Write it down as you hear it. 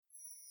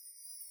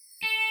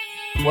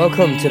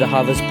Welcome to the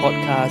Harvest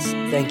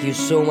Podcast. Thank you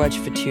so much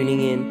for tuning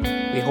in.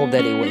 We hope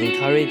that it will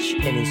encourage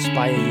and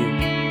inspire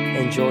you.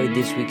 Enjoy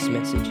this week's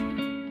message.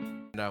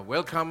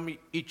 Welcome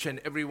each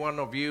and every one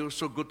of you.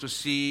 So good to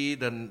see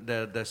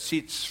the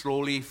seats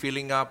slowly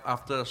filling up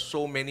after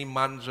so many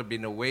months have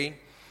been away.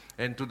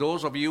 And to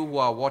those of you who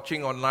are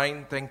watching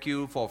online, thank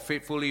you for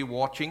faithfully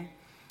watching.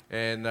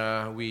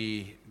 And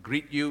we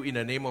greet you in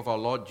the name of our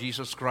Lord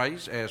Jesus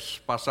Christ. As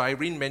Pastor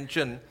Irene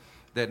mentioned,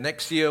 that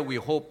next year we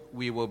hope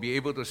we will be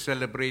able to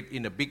celebrate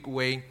in a big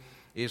way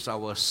is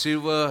our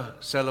silver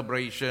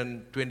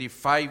celebration,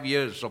 25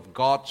 years of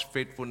God's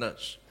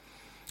faithfulness.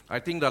 I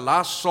think the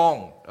last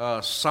song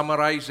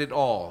summarized it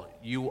all.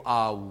 You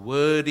are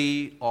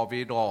worthy of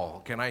it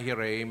all. Can I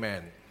hear an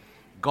amen?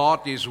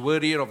 God is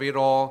worthy of it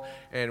all,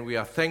 and we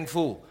are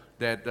thankful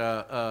that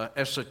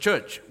as a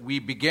church, we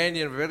began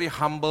in a very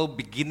humble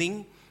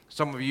beginning.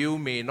 Some of you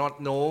may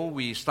not know,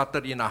 we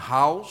started in a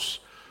house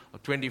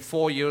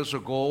 24 years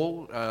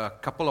ago, a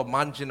couple of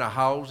months in a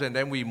house, and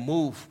then we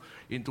moved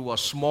into a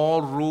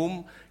small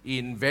room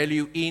in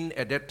Value Inn.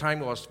 At that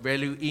time it was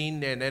Value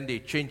Inn, and then they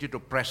changed it to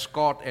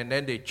Prescott, and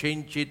then they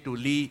changed it to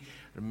Lee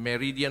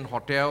Meridian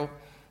Hotel.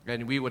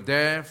 And we were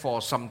there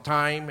for some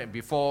time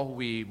before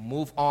we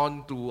moved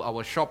on to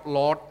our shop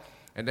lot.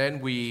 And then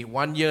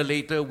 1 year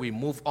later, we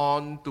moved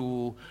on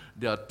to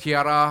the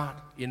Tiara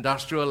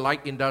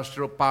Light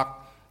Industrial Park.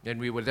 And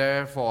we were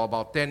there for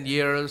about 10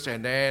 years,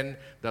 and then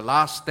the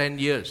last 10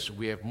 years,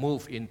 we have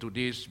moved into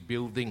this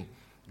building.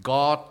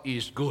 God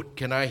is good.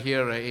 Can I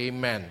hear an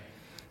amen?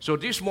 So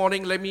this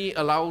morning,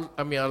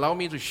 allow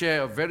me to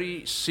share a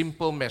very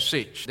simple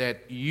message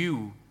that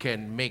you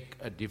can make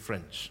a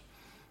difference.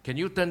 Can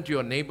you turn to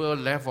your neighbor,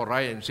 left or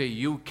right, and say,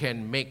 you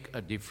can make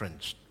a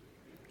difference?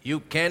 You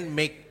can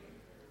make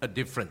a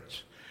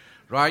difference,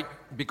 right?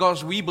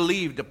 Because we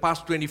believe the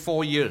past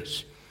 24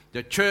 years,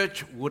 the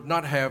church would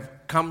not have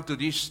come to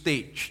this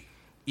stage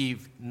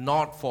if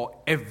not for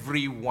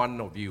every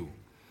one of you.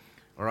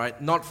 All right?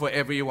 Not for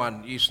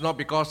everyone. It's not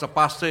because the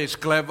pastor is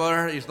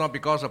clever. It's not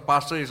because the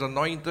pastor is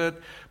anointed.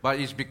 But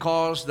it's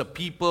because the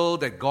people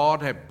that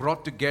God has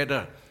brought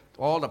together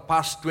all the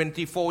past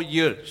 24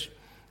 years.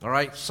 All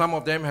right? Some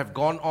of them have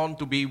gone on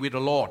to be with the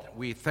Lord.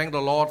 We thank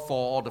the Lord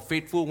for all the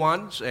faithful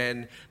ones.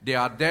 And they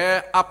are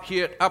there,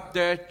 up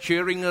there,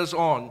 cheering us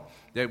on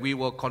that we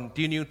will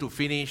continue to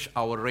finish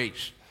our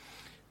race.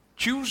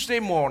 Tuesday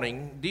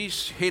morning,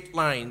 these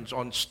headlines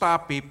on Star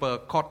Paper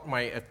caught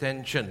my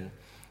attention.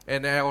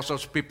 And I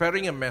was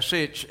preparing a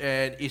message,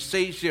 and it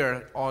says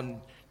here on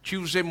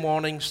Tuesday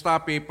morning, Star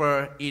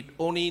Paper, it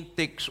only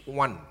takes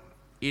one.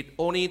 It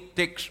only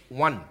takes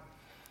one.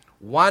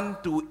 One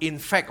to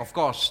infect, of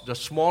course, the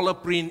smaller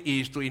print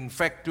is to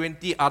infect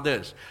 20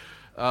 others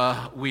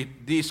with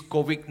this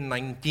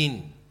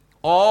COVID-19.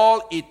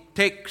 All it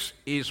takes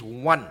is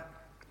one.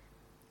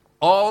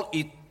 All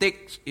it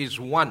takes is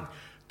one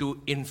to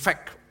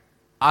infect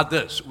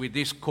others with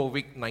this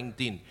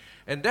COVID-19.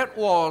 And that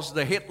was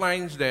the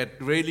headlines that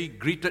really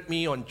greeted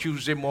me on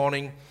Tuesday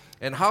morning.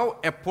 And how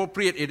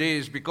appropriate it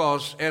is,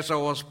 because as I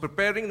was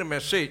preparing the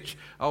message,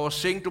 I was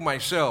saying to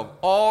myself,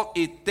 all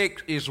it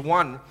takes is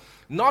one,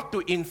 not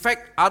to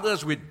infect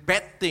others with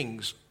bad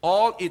things.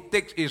 All it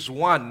takes is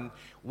one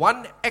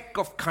act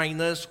of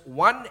kindness,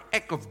 one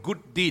act of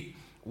good deed,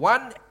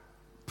 one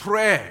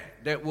prayer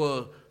that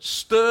will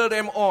stir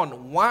them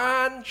on,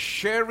 one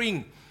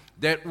sharing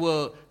that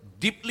will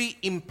deeply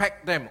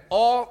impact them.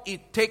 All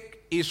it takes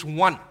is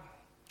one.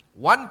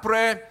 One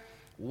prayer,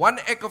 one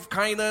act of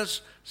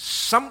kindness,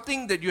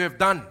 something that you have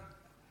done.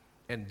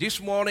 And this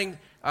morning,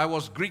 I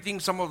was greeting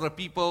some of the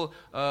people.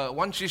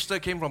 One sister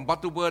came from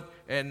Batubert,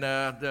 and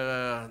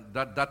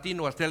Datin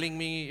was telling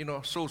me,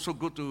 so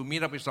good to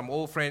meet up with some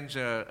old friends,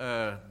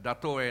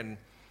 Dato and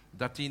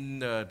Datin,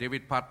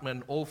 David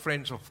Partman, old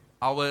friends of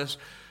ours.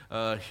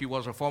 He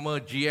was a former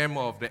GM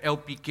of the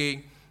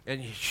LPK.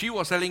 And she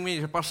was telling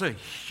me, Pastor,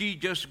 she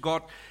just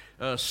got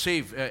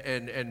saved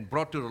and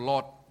brought to the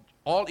Lord.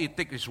 All it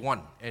takes is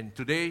one. And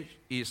today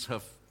is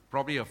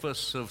probably her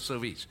first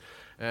service,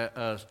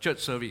 church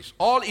service.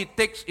 All it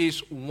takes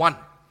is one.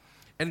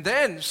 And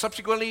then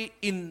subsequently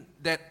in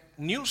that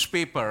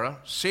newspaper,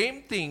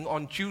 same thing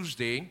on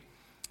Tuesday,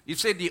 it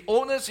said the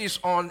onus is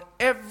on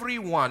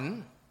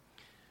everyone,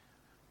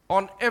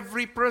 on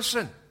every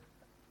person.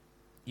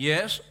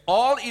 Yes,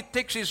 all it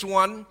takes is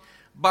one,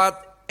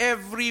 but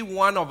every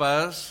one of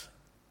us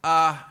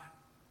are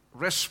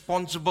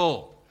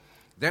responsible.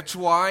 That's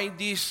why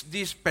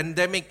this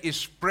pandemic is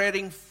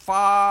spreading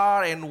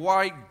far and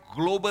wide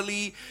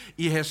globally.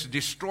 It has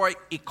destroyed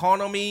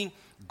economy.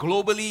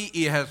 Globally,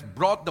 it has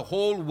brought the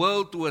whole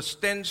world to a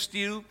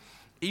standstill.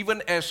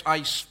 Even as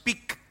I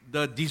speak,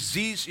 the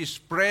disease is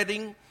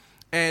spreading,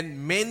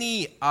 and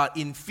many are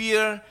in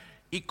fear.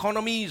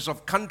 Economies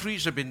of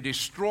countries have been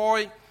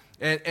destroyed.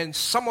 And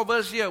some of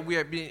us here, we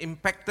have been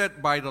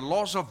impacted by the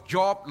loss of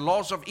job,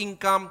 loss of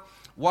income.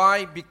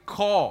 Why?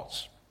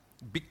 Because,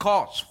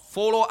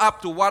 follow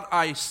up to what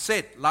I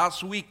said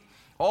last week,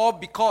 or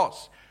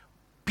because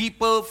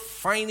people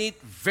find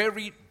it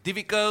very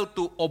difficult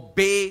to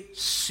obey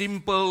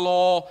simple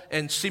law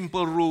and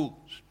simple rules.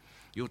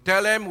 You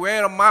tell them,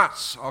 wear a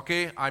mask,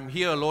 okay? I'm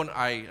here alone,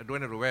 I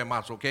don't have to wear a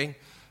mask, okay?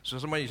 So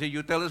somebody say,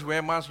 you tell us wear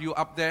a mask, you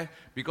up there?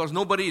 Because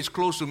nobody is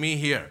close to me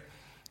here.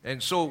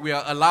 And so we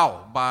are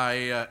allowed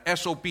by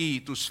SOP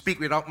to speak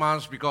without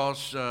masks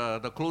because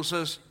the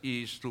closest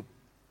is to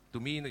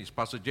me is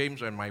Pastor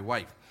James and my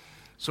wife.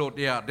 So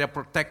they're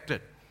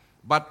protected.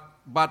 But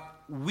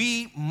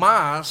we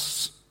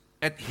must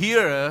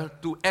adhere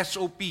to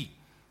SOP.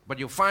 But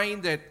you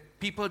find that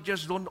people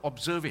just don't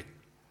observe it.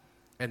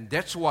 And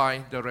that's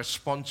why the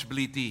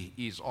responsibility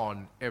is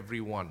on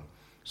everyone.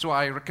 So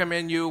I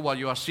recommend you, while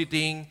you are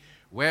sitting,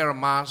 wear a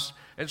mask.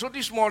 And so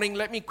this morning,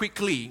 let me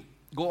quickly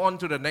go on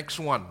to the next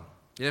one.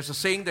 There's a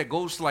saying that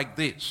goes like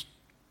this.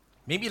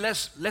 Maybe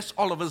let's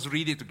all of us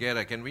read it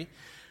together, can we?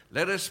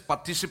 Let us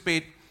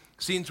participate,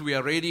 since we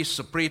are already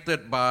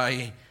separated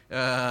by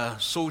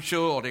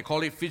social, or they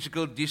call it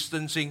physical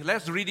distancing.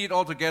 Let's read it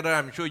all together.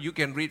 I'm sure you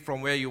can read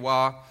from where you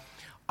are.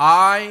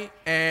 I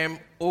am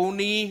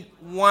only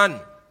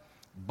one,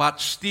 but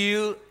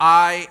still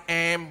I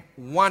am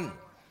one.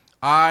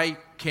 I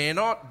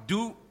cannot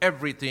do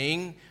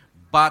everything,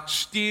 but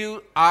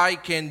still I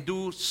can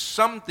do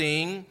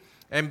something.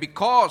 And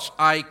because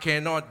I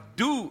cannot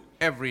do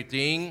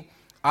everything,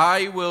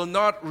 I will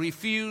not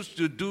refuse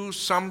to do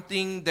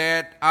something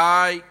that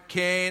I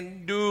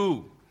can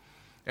do.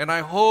 And I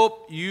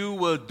hope you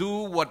will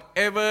do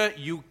whatever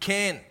you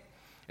can.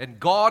 And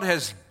God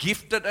has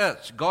gifted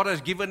us. God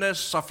has given us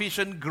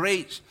sufficient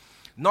grace.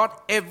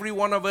 Not every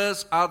one of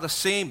us are the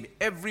same.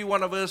 Every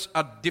one of us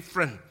are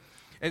different.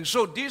 And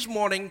so this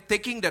morning,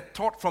 taking that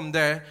thought from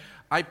there,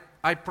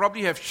 I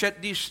probably have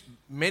shared this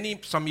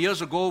some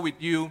years ago with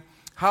you,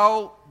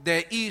 how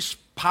there is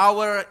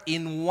power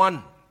in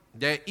one.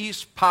 There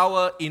is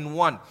power in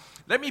one.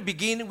 Let me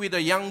begin with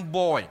a young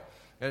boy.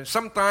 And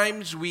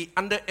sometimes we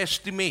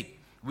underestimate,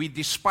 we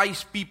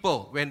despise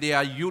people when they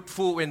are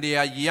youthful, when they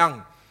are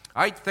young.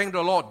 I thank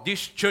the Lord,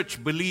 this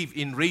church believes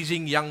in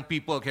raising young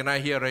people. Can I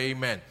hear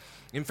amen?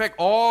 In fact,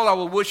 all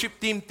our worship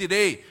team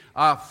today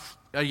are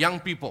young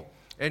people.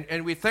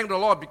 And we thank the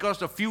Lord because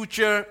the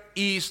future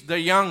is the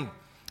young.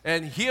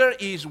 And here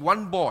is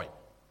one boy.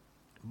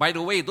 By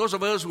the way, those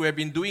of us who have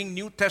been doing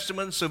New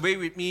Testament survey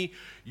with me,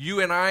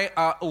 you and I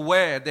are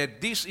aware that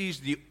this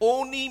is the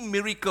only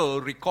miracle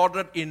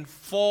recorded in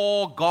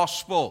 4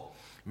 Gospels: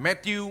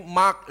 Matthew,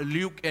 Mark,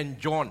 Luke, and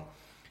John.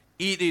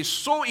 It is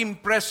so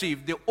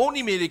impressive, the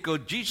only miracle.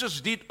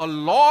 Jesus did a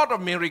lot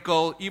of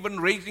miracles, even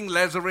raising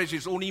Lazarus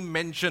is only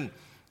mentioned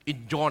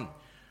in John.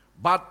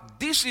 But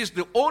this is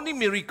the only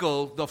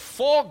miracle, the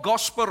 4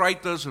 Gospel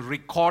writers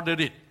recorded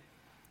it.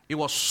 It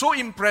was so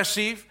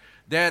impressive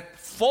that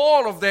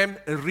 4 of them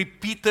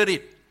repeated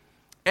it.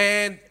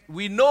 And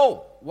we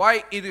know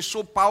why it is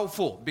so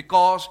powerful,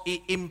 because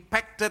it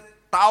impacted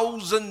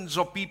thousands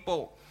of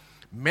people.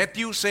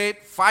 Matthew said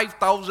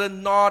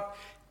 5,000, not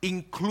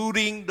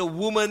including the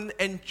women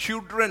and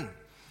children.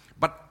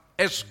 But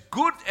as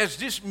good as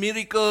this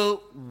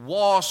miracle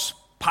was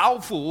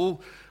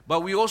powerful,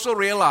 but we also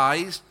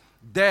realize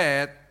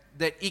that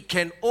it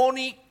can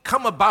only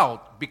come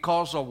about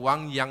because of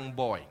one young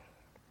boy.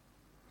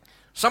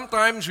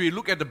 Sometimes we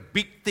look at the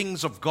big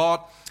things of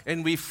God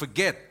and we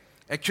forget,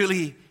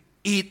 actually,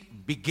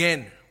 it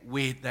began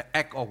with the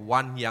act of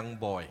one young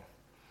boy.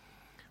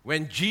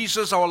 When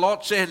Jesus, our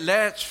Lord, said,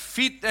 let's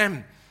feed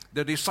them,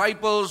 the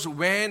disciples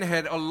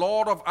had a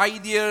lot of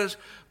ideas,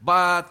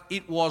 but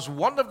it was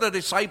one of the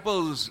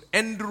disciples,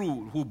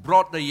 Andrew, who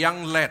brought the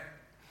young lad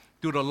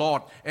to the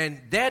Lord.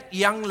 And that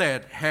young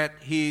lad had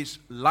his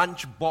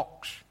lunch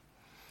box.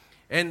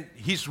 And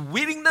his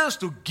willingness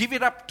to give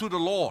it up to the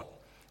Lord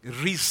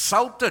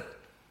resulted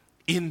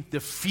in the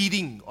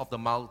feeding of the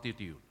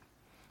multitude.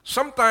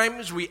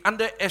 Sometimes we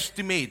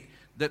underestimate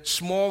that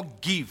small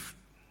gift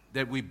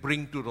that we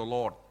bring to the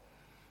Lord.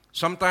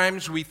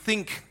 Sometimes we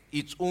think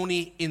it's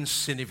only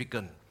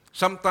insignificant.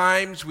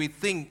 Sometimes we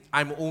think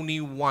I'm only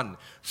one.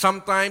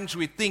 Sometimes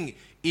we think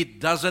it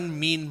doesn't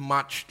mean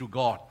much to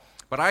God.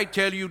 But I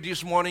tell you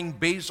this morning,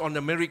 based on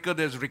the miracle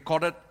that's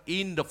recorded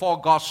in the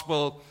 4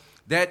 Gospels,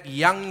 that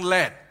young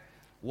lad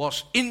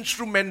was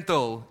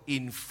instrumental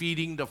in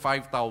feeding the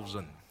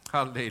 5,000.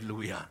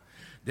 Hallelujah.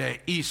 There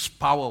is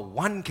power.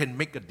 One can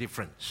make a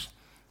difference.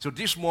 So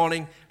this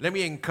morning, let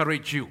me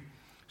encourage you.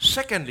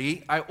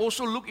 Secondly, I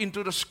also look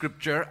into the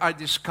scripture. I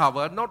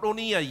discovered not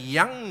only a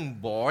young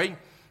boy,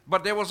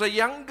 but there was a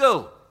young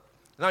girl.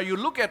 Now you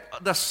look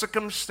at the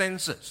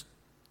circumstances.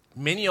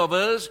 Many of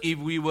us, if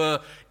we were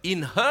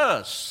in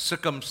her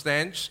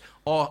circumstance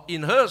or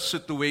in her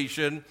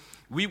situation,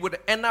 we would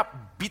end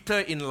up bitter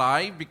in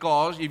life,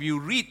 because if you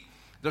read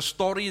the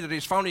story that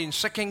is found in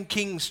 2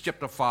 Kings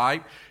chapter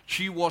 5,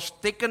 she was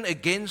taken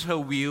against her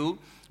will.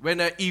 When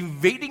an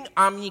invading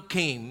army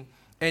came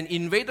and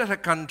invaded her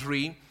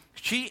country,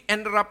 she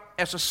ended up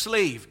as a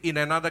slave in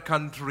another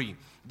country.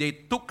 They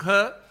took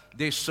her,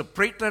 they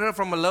separated her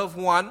from a loved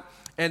one,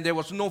 and there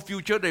was no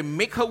future. They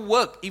make her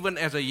work even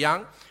as a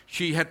young.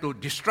 She had to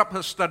disrupt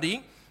her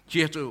study. She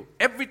had to,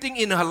 everything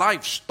in her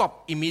life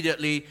stopped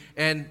immediately.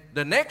 And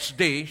the next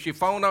day, she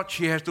found out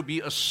she has to be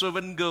a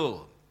servant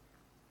girl.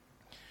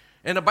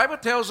 And the Bible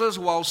tells us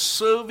while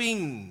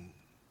serving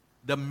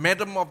the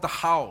madam of the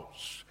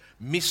house,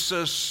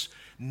 Mrs.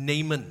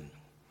 Naaman,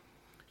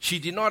 she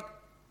did not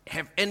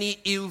have any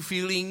ill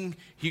feeling.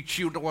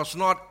 She was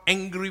not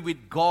angry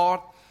with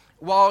God.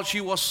 While she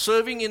was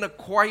serving in a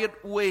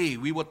quiet way,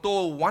 we were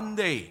told one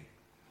day,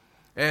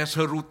 as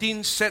her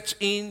routine sets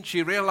in,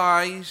 she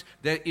realized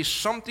there is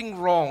something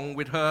wrong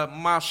with her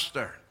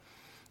master.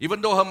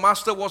 Even though her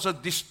master was a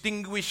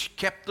distinguished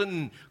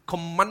captain,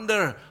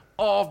 commander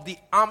of the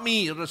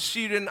army, the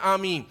Syrian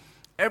army,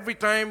 every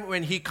time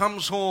when he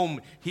comes home,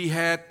 he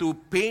had to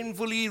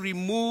painfully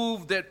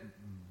remove that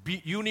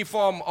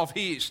uniform of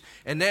his,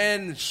 and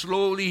then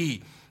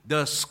slowly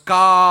the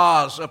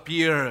scars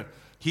appear.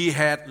 He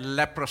had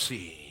leprosy.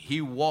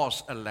 He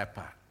was a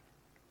leper.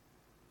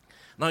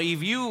 Now,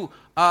 if you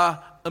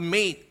are a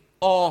maid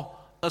or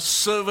a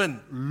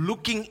servant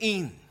looking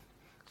in,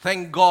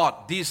 thank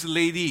God this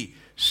lady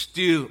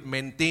still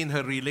maintained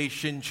her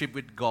relationship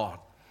with God.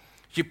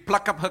 She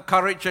plucked up her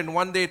courage and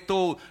one day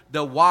told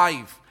the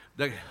wife,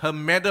 her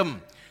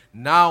madam,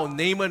 now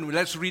Naaman,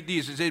 let's read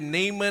this. It says,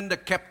 Naaman, the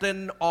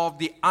captain of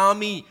the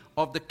army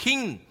of the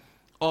king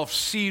of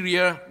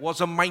Syria,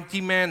 was a mighty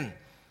man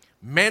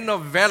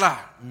of valor,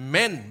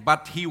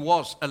 but he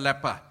was a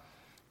leper.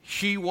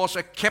 She was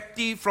a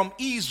captive from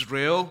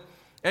Israel,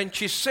 and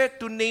she said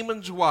to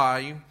Naaman's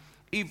wife,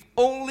 if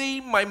only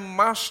my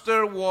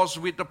master was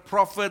with the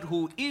prophet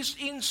who is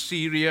in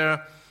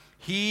Syria,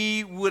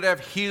 he would have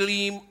healed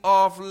him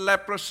of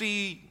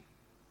leprosy.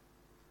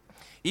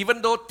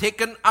 Even though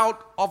taken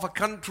out of a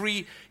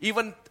country,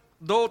 even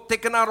though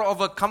taken out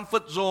of a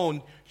comfort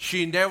zone,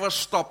 she never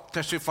stopped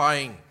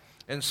testifying.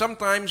 And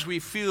sometimes we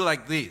feel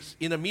like this.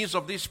 In the midst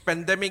of this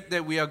pandemic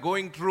that we are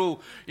going through,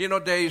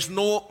 there is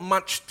no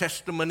much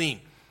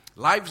testimony.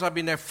 Lives have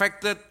been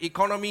affected,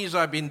 economies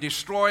have been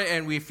destroyed,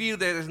 and we feel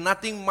there is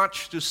nothing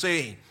much to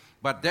say.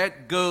 But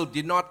that girl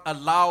did not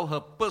allow her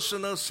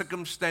personal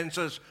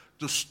circumstances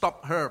to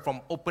stop her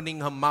from opening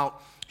her mouth.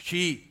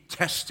 She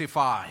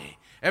testified.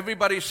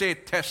 Everybody say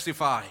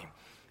testify.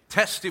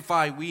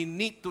 Testify. We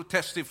need to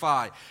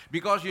testify.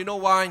 Because you know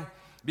why?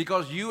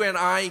 Because you and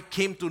I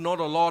came to know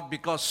the Lord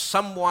because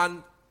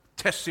someone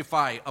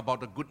testified about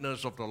the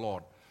goodness of the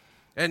Lord.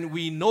 And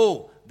we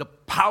know the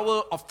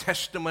power of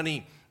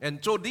testimony. And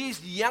so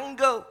this young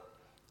girl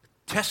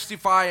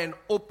testify and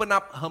open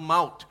up her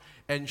mouth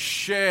and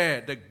share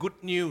the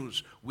good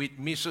news with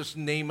Mrs.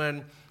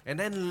 Naaman. And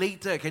then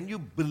later, can you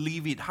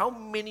believe it? How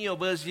many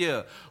of us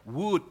here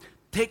would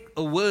take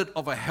a word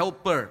of a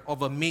helper,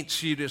 of a maid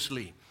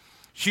seriously?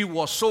 She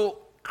was so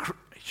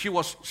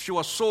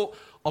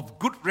of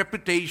good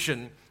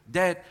reputation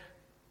that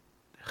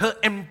her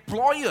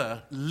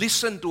employer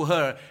listened to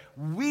her,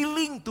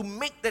 willing to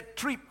make that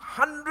trip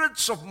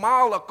hundreds of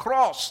miles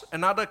across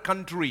another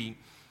country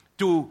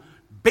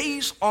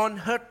based on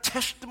her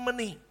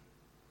testimony.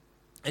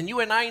 And you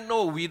and I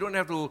know, we don't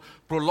have to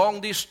prolong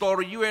this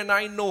story, you and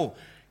I know,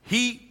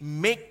 he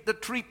made the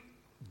trip,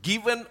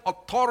 given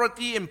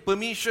authority and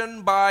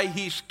permission by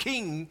his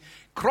king,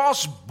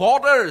 cross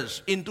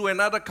borders into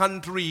another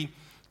country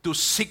to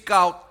seek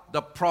out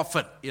the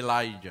prophet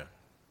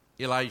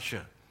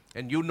Elisha.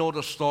 And you know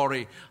the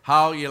story,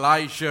 how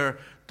Elisha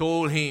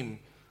told him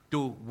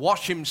to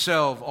wash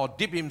himself or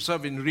dip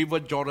himself in River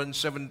Jordan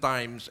 7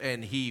 times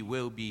and he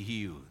will be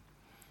healed.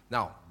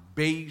 Now,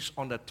 based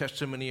on the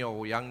testimony of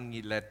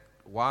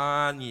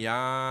one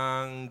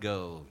young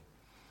girl,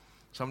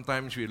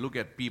 sometimes we look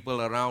at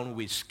people around,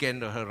 we scan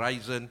the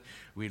horizon,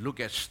 we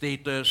look at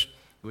status,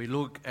 we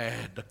look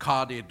at the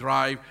car they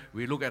drive,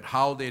 we look at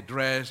how they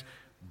dress,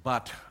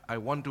 but I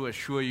want to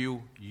assure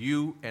you,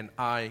 you and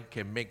I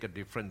can make a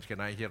difference.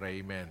 Can I hear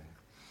amen?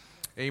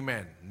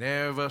 Amen.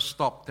 Never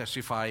stop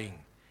testifying.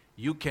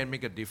 You can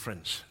make a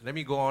difference. Let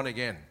me go on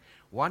again.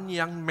 One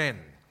young man,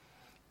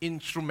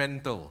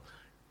 instrumental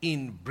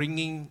in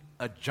bringing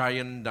a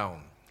giant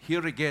down.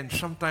 Here again,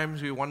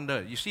 sometimes we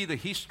wonder, you see the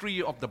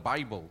history of the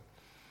Bible,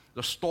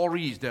 the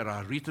stories that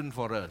are written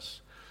for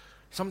us,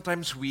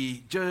 sometimes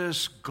we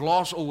just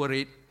gloss over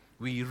it,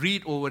 we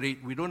read over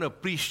it, we don't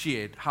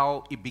appreciate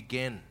how it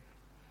began.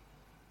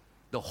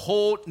 The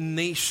whole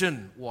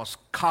nation was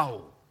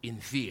cowed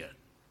in fear.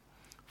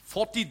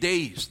 40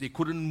 days they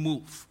couldn't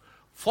move.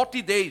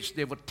 40 days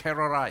they were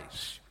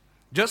terrorized.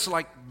 Just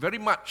like very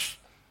much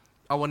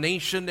our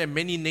nation and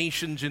many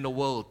nations in the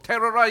world,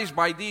 terrorized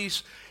by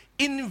this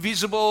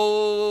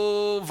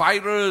invisible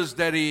virus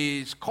that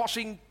is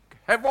causing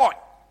havoc.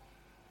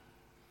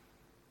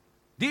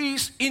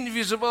 This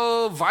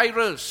invisible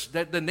virus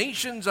that the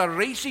nations are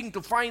racing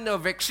to find a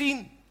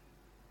vaccine.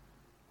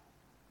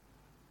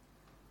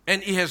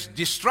 And it has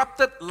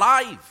disrupted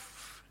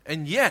life.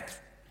 And yet,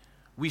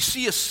 we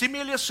see a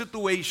similar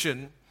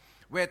situation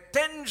where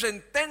tens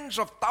and tens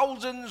of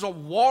thousands of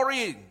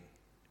warring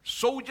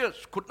soldiers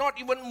could not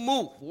even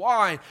move.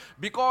 Why?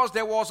 Because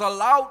there was a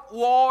loud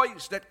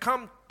voice that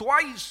came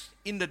twice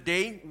in the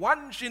day,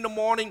 once in the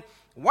morning,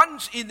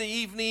 once in the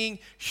evening,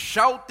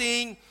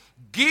 shouting,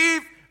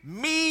 "Give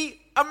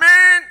me a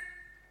man!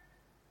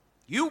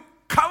 You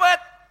coward!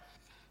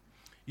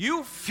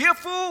 You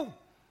fearful!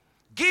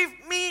 Give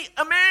me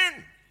a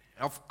man!"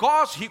 Of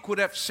course, he could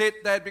have said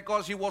that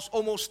because he was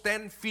almost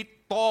 10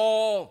 feet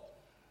tall.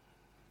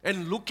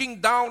 And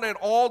looking down at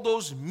all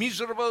those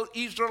miserable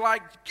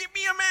Israelites, "Give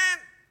me a man!"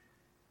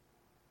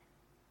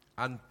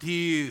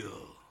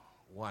 Until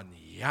one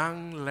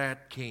young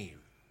lad came.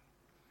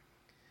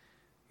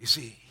 You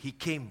see, he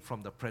came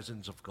from the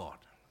presence of God.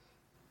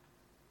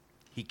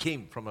 He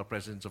came from the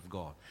presence of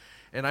God.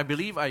 And I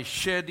believe I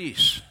shared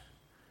this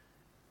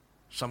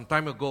some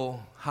time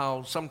ago,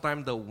 how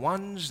sometimes the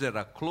ones that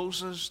are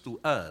closest to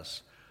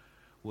us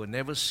will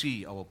never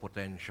see our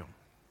potential.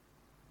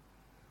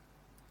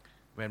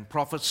 When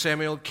Prophet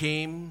Samuel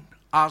came,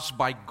 asked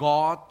by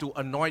God to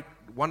anoint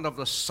one of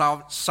the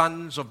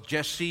sons of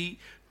Jesse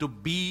to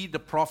be the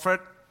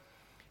prophet,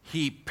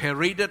 he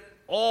paraded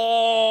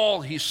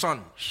all his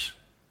sons,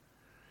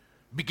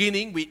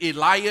 beginning with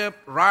Eliab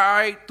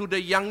right to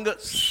the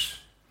youngest.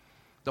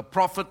 The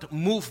prophet,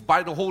 moved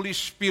by the Holy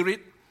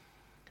Spirit,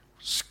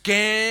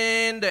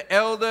 scanned the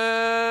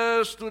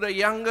elders to the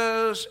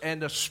youngest,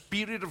 and the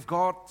Spirit of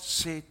God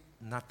said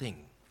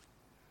nothing.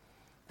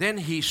 Then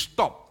he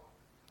stopped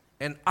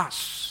and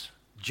asked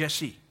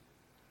Jesse,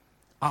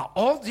 "Are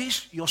all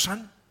these your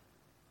son?"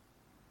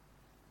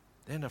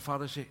 Then the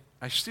father said,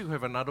 "I still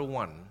have another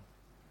one.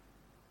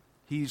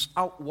 He's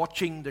out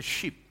watching the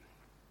sheep."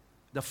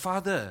 The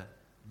father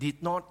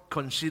did not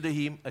consider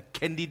him a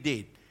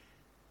candidate.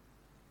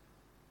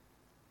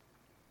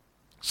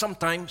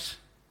 Sometimes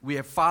we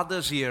have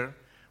fathers here,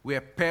 we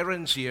have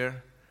parents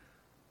here.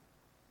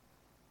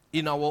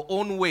 In our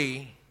own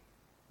way,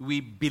 we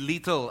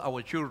belittle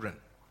our children.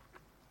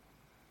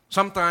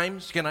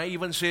 Sometimes, can I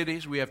even say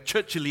this, we have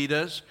church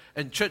leaders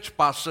and church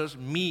pastors,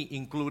 me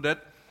included,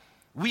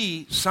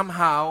 we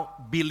somehow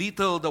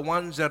belittle the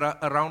ones that are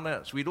around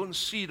us. We don't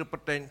see the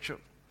potential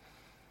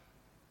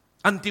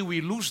until we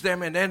lose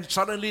them, and then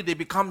suddenly they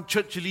become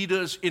church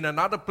leaders in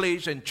another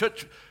place and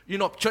church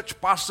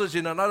pastors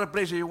in another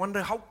place. And you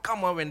wonder, how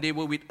come when they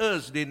were with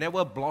us, they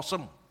never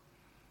blossom?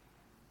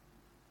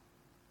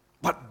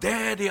 But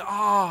there they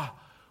are,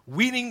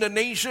 winning the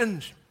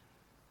nations,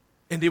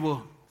 and they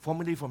were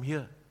formerly from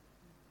here.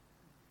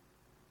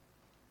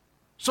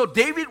 So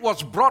David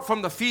was brought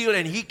from the field,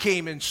 and he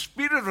came, and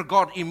Spirit of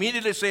God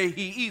immediately said,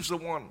 "He is the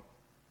one."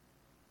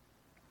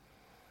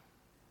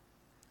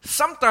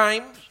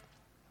 Sometimes,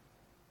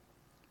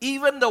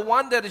 even the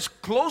one that is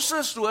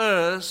closest to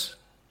us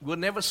will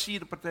never see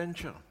the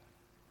potential.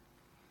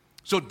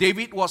 So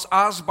David was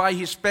asked by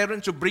his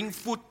parents to bring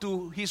food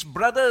to his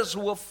brothers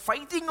who were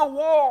fighting a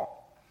war.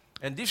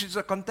 And this is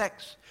the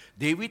context.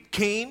 David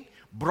came,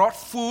 brought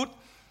food.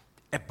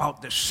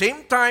 About the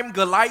same time,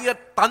 Goliath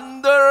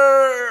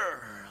thundered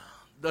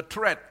the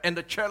threat and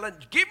the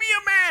challenge, "Give me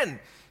a man."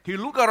 He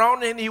looked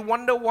around and he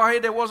wondered why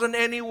there wasn't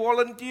any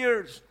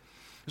volunteers.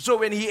 So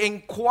when he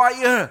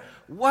inquired,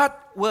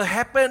 what will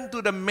happen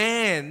to the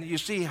man? You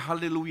see,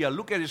 hallelujah,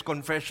 look at his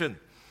confession.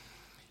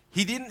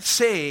 He didn't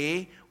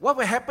say, what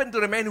will happen to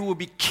the man who will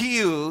be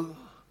killed?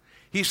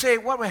 He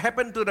said, what will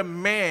happen to the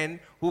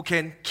man who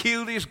can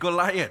kill this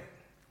Goliath?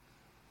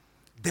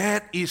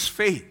 That is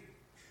faith.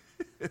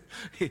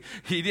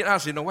 He didn't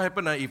ask, what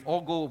happened if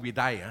all go, we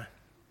die?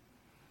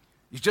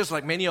 It's just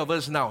like many of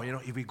us now,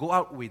 if we go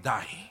out, we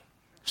die.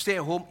 Stay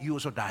at home, you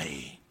also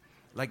die.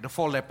 Like the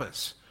 4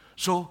 lepers.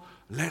 So,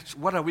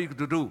 what are we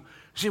to do?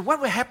 See, what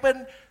will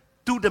happen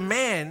to the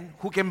man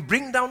who can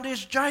bring down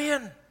this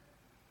giant?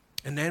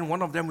 And then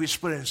one of them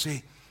whispered and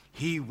said,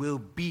 he will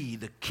be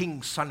the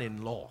king's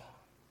son-in-law.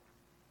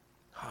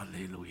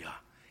 Hallelujah.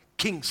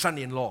 King's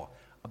son-in-law.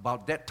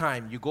 About that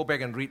time, you go back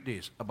and read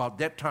this. About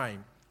that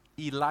time,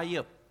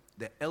 Eliab,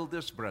 the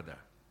eldest brother,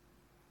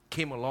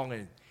 came along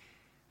and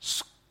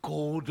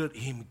scolded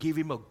him, gave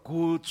him a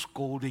good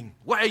scolding.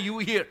 Why are you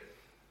here?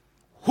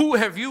 Who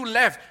have you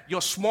left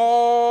your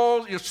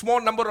small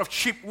number of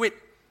sheep with?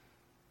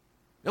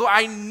 No,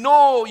 I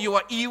know you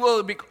are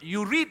evil.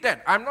 You read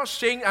that. I'm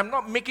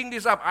not making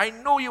this up. I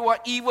know you are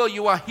evil.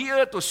 You are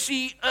here to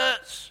see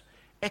us.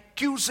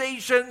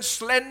 Accusation,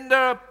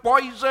 slander,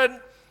 poison.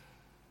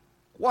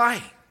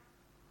 Why?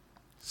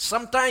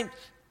 Sometimes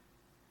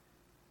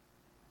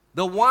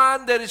the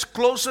one that is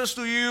closest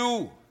to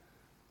you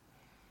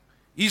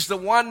is the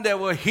one that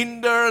will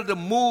hinder the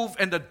move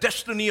and the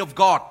destiny of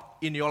God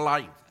in your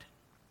life.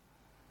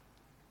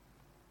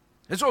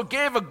 And so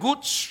gave a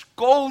good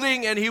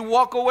scolding and he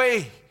walked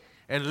away.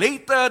 And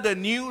later the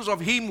news of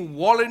him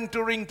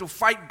volunteering to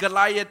fight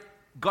Goliath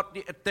got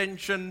the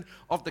attention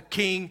of the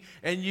king,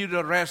 and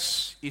the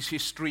rest is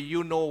history.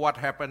 You know what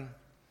happened.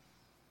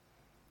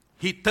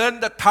 He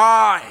turned the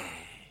tide.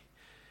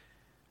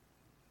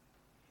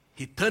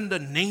 He turned the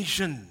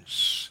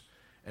nations.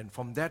 And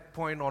from that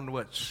point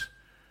onwards,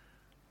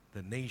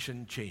 the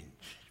nation changed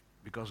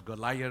because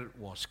Goliath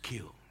was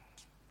killed.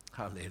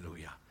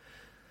 Hallelujah.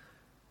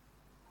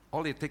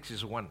 All it takes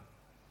is one.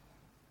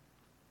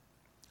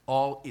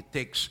 All it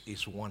takes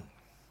is one.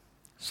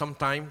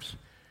 sometimes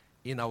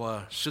in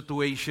our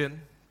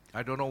situation,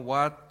 I don't know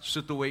what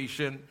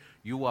situation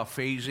you are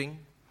facing.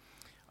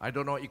 I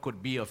don't know, it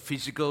could be a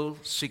physical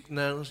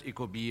sickness, it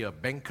could be a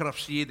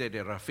bankruptcy that they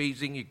are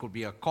facing, it could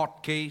be a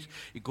court case,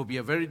 it could be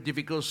a very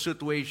difficult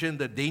situation,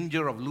 the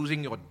danger of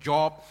losing your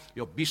job,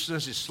 your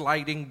business is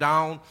sliding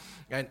down,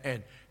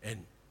 and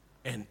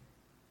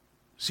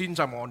since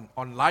I'm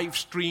on live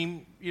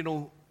stream,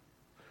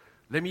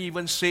 let me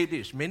even say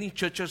this, many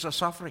churches are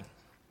suffering.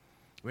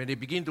 When they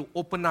begin to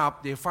open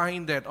up, they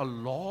find that a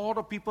lot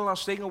of people are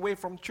staying away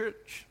from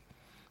church.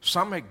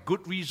 Some have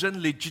good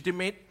reason,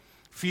 legitimate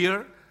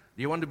fear.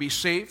 They want to be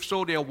safe,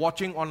 so they are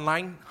watching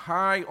online,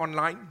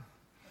 online.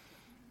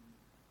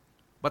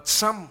 But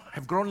some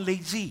have grown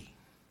lazy.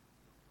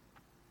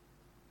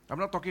 I'm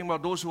not talking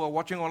about those who are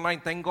watching online.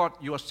 Thank God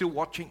you are still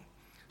watching.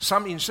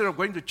 Some, instead of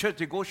going to church,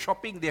 they go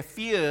shopping. They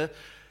fear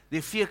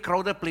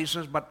crowded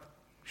places, but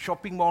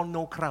shopping mall,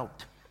 no crowd.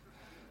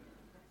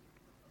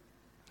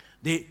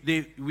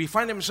 We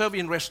find themselves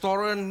in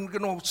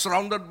restaurant,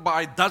 surrounded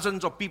by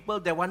dozens of people.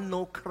 They want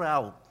no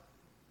crowd.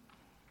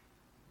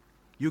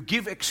 You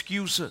give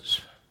excuses,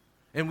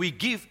 and we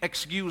give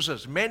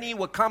excuses. Many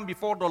will come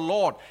before the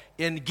Lord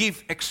and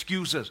give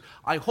excuses.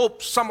 I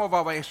hope some of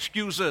our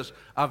excuses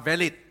are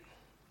valid.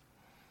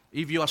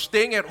 If you are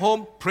staying at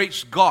home,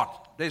 praise God.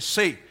 They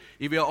say,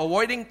 if you are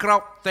avoiding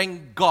crowd,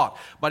 thank God.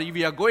 But if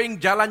you are going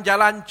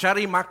jalan-jalan,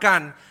 cari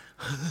makan,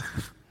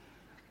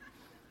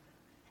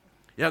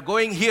 you are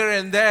going here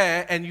and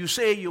there, and you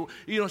say,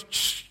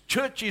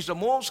 church is the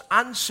most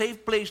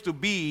unsafe place to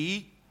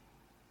be.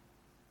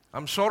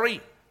 I'm sorry.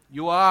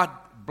 You are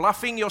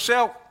bluffing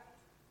yourself.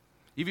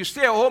 If you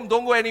stay at home,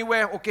 don't go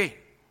anywhere, okay.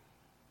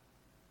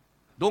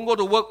 Don't go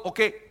to work,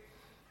 okay.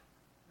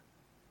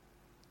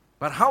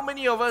 But how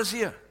many of us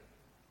here,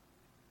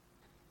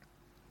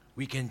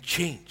 we can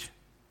change?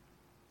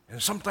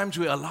 And sometimes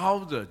we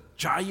allow the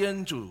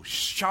giant to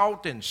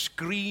shout and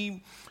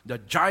scream, the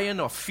giant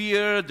of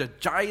fear, the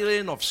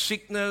giant of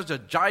sickness, the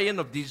giant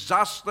of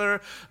disaster.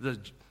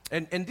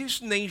 And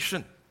this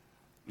nation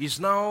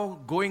is now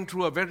going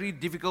through a very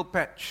difficult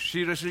patch.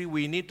 Seriously,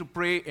 we need to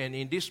pray, and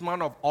in this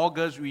month of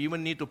August, we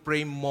even need to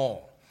pray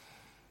more.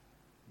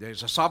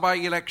 There's a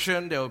Sabah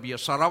election, there will be a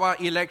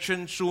Sarawak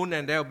election soon,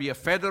 and there will be a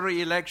federal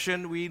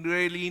election. We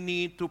really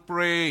need to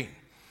pray.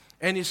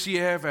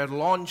 NECF had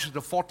launched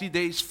the 40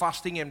 days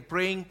fasting and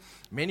praying.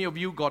 Many of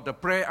you got the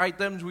prayer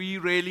items. We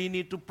really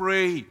need to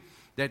pray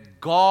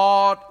that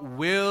God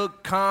will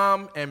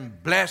come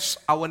and bless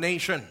our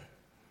nation.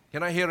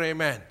 Can I hear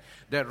amen?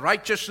 That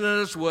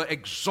righteousness will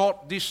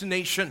exalt this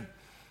nation.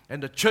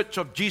 And the Church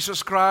of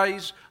Jesus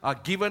Christ are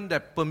given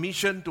that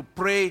permission to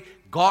pray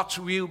God's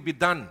will be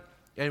done.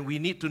 And we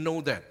need to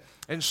know that.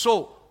 And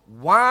so,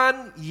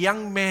 one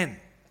young man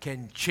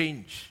can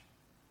change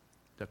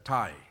the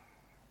tide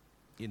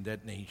in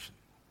that nation.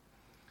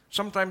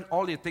 Sometimes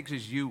all it takes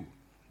is you,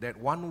 that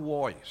one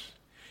voice.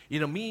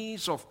 In the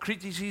midst of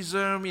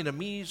criticism, in the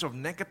midst of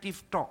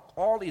negative talk,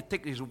 all it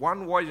takes is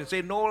one voice and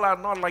say, no lah,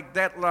 not like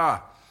that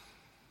lah.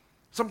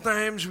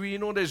 Sometimes we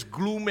know there's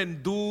gloom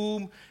and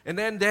doom, and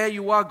then there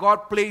you are,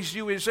 God placed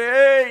you and say,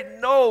 hey,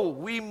 no,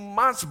 we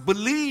must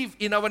believe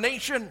in our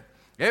nation.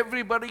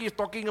 Everybody is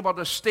talking about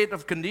the state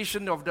of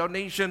condition of their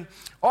nation.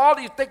 All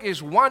it takes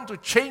is one to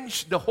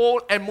change the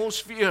whole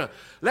atmosphere.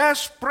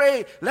 Let's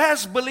pray,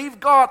 let's believe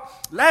God,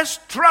 let's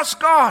trust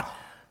God.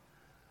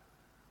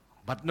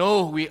 But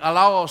no, we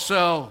allow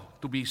ourselves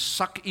to be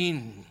sucked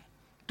in,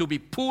 to be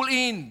pulled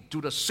in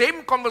to the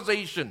same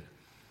conversation,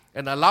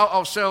 and allow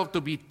ourselves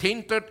to be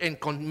tainted and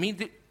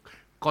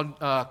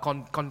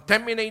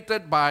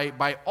contaminated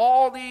by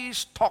all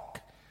these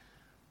talk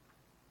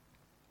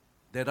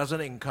that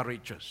doesn't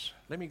encourage us.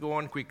 Let me go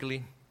on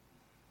quickly.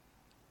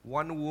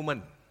 One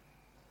woman,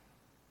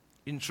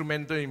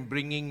 instrumental in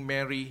bringing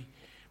Mary,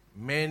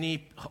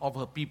 many of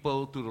her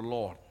people to the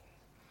Lord.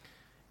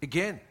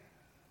 Again,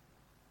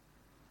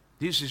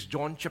 this is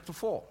John chapter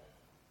 4.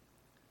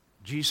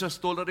 Jesus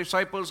told the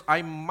disciples,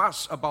 I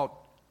must about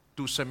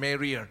to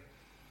Samaria.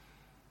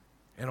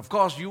 And of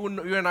course, you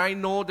and I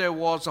know there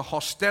was a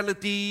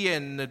hostility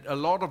and a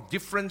lot of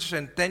difference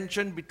and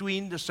tension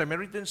between the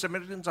Samaritans.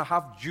 Samaritans are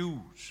half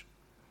Jews.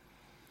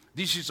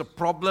 This is a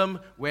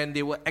problem when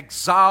they were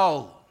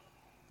exiled.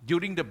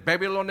 During the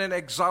Babylonian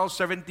exile,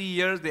 70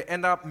 years, they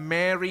end up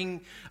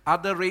marrying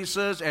other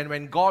races. And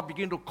when God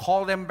began to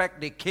call them back,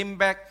 they came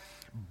back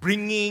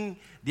bringing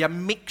their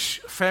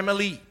mixed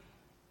family.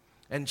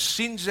 And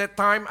since that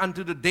time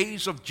until the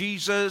days of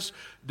Jesus,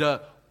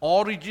 the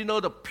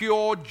original, the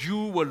pure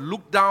Jew will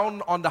look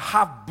down on the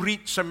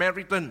half-breed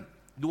Samaritan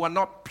who are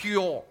not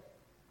pure.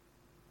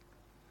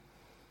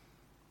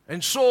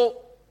 And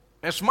so,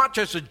 as much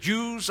as the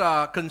Jews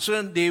are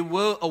concerned, they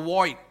will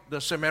avoid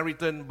the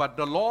Samaritan. But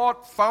the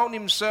Lord found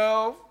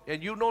himself,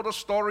 and you know the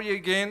story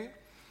again,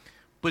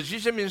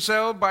 positioned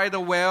himself by the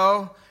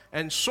well,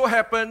 and so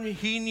happened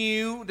he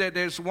knew that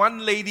there's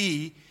one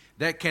lady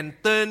that can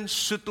turn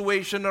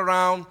situation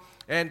around.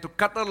 And to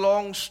cut a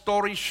long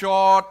story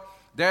short,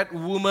 that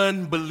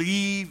woman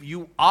believed.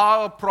 You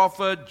are a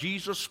prophet.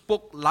 Jesus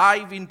spoke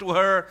life into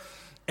her.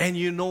 And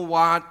you know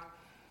what?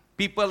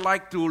 People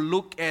like to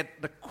look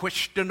at the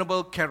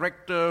questionable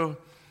character.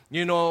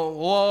 You know,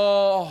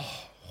 oh,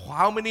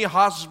 how many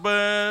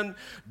husbands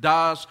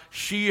does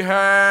she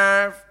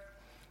have?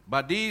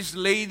 But this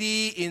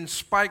lady, in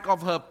spite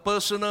of her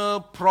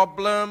personal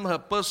problem, her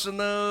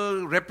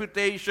personal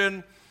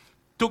reputation,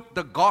 took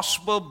the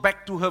gospel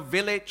back to her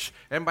village.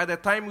 And by the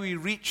time we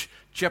reach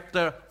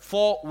chapter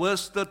 4,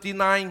 verse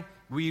 39,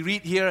 we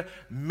read here,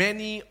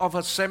 many of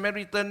her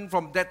Samaritans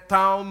from that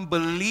town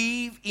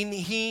believed in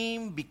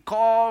him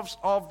because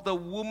of the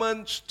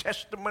woman's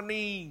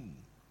testimony.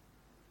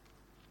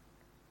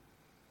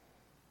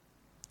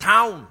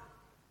 Town.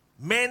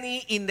 Many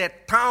in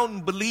that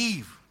town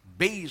believe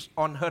based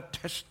on her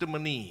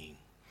testimony.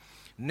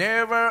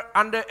 Never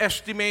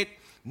underestimate,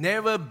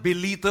 never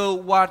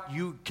belittle what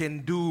you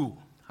can do.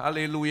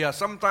 Hallelujah.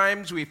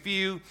 Sometimes we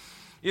feel,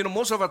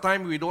 most of the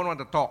time we don't want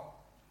to talk.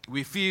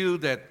 We feel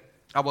that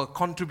our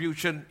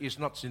contribution is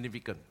not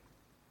significant.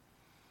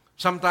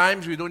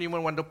 Sometimes we don't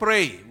even want to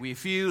pray. We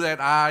feel that,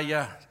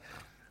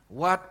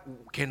 what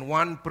can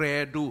one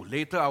prayer do?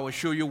 Later I will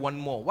show you one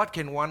more. What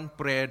can one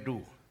prayer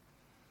do?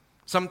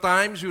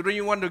 Sometimes you don't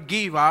even want to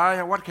give.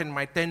 What can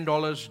my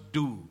 $10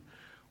 do?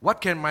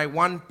 What can my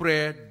one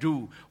prayer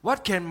do?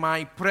 What can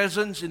my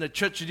presence in the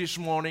church this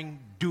morning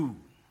do?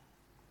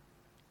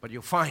 But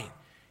you find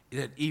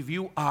that if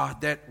you are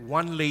that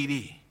one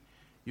lady,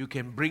 you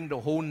can bring the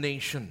whole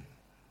nation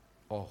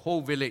or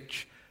whole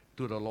village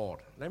to the Lord.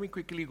 Let me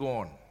quickly go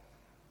on.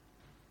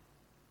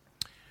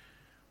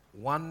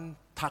 One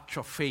touch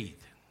of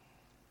faith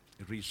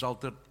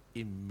resulted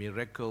in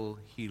miracle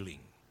healing.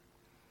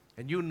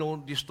 And you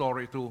know this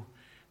story too.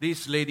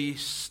 This lady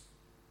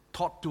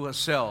thought to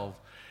herself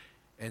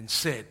and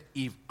said,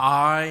 if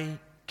I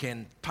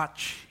can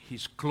touch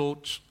his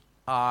clothes,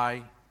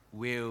 I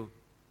will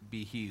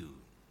be healed.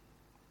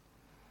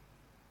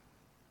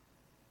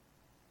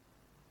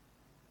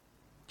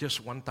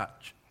 Just one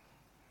touch.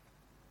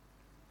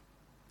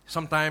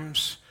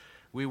 Sometimes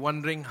we're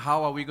wondering,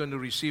 how are we going to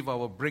receive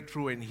our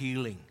breakthrough and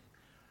healing?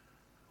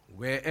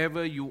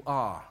 Wherever you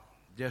are,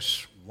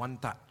 just one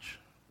touch,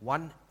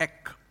 one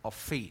act of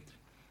faith,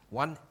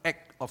 one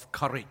act of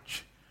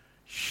courage,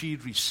 she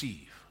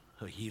received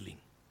her healing.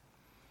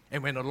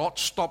 And when the Lord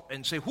stopped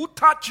and said, who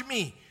touched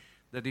me?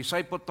 The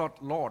disciple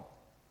thought, Lord,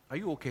 are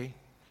you okay?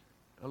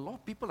 A lot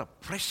of people are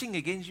pressing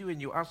against you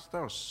and you ask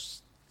that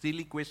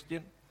silly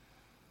question.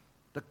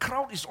 The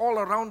crowd is all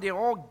around, they're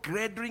all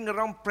gathering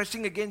around,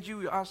 pressing against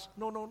you. You ask,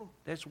 no,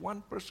 there's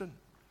one person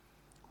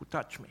who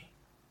touched me.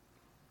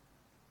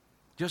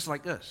 Just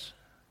like us.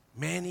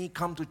 Many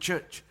come to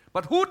church,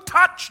 but who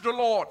touched the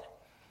Lord?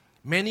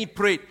 Many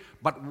prayed,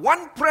 but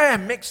one prayer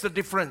makes the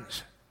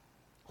difference.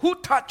 Who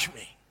touched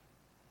me?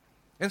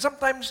 And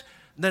sometimes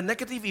the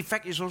negative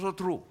effect is also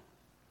true.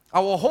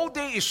 Our whole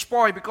day is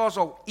spoiled because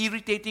of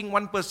irritating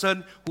one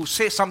person who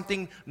says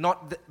something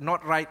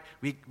not right.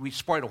 We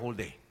spoil the whole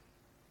day.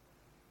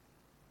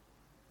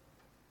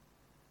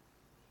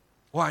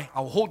 Why?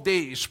 Our whole day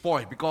is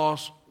spoiled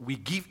because we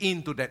give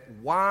in to that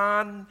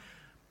one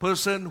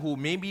person who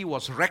maybe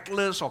was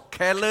reckless or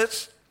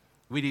careless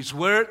with his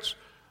words.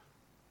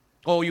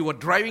 Or you were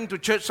driving to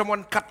church,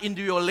 someone cut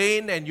into your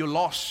lane and you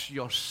lost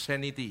your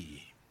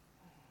sanity.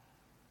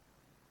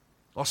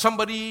 Or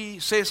somebody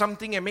say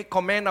something and make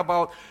comment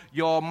about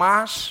your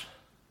mask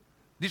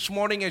this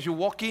morning as you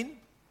walk in,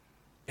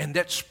 and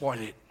that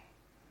spoiled it.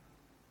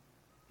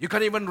 You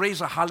can't even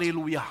raise a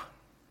hallelujah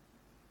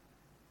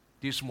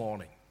this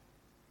morning.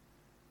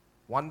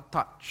 One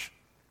touch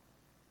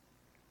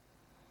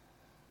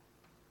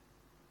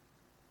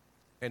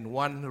and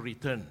one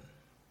return.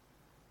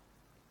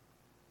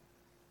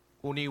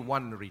 Only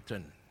one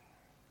return.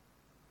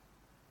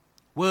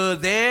 Were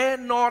there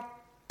not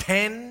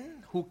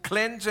 10 who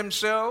cleansed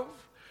themselves?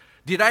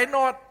 Did I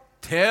not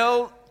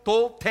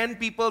told 10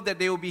 people that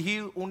they will be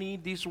healed? Only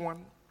this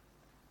one.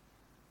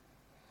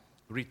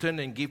 Return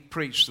and give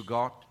praise to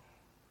God.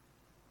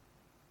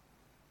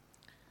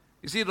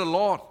 You see, the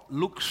Lord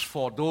looks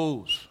for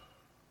those,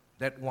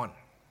 that one.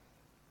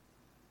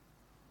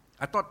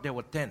 I thought there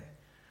were 10.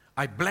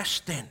 I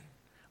blessed 10.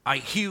 I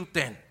healed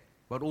 10.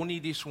 But only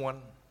this one.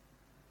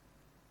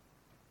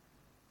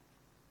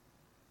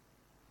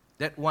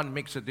 That one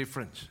makes a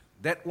difference.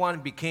 That one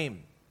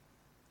became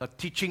a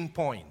teaching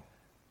point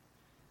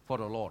for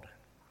the Lord.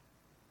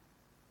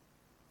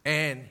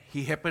 And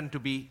he happened to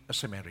be a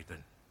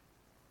Samaritan.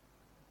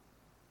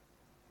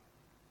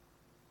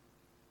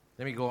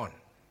 Let me go on.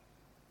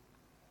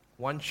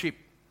 One sheep.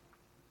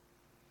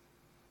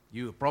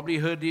 You probably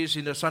heard this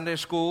in the Sunday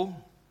school.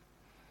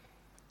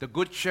 The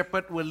good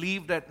shepherd will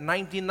leave that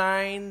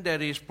 99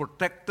 that is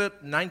protected,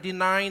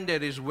 99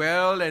 that is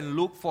well, and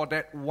look for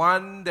that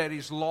one that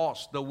is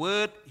lost. The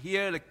word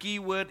here, the key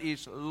word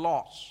is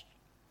lost.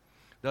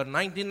 The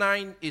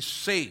 99 is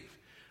safe.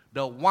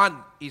 The one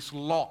is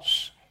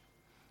lost.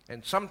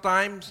 And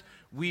sometimes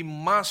we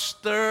must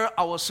stir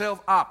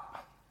ourselves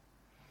up.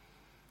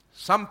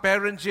 Some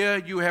parents here,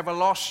 you have a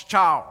lost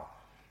child.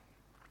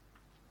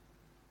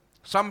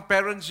 Some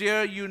parents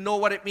here, you know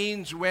what it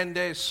means when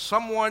there's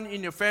someone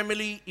in your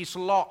family is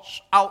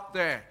lost out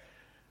there,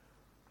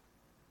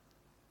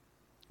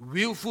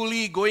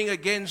 willfully going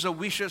against the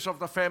wishes of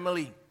the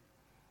family.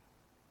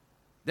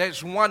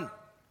 There's one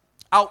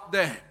out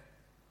there,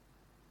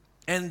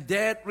 and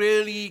that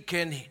really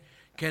can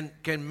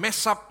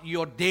mess up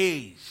your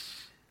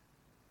days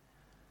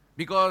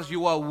because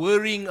you are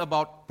worrying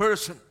about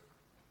person.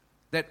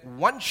 That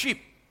one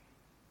sheep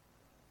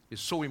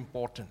is so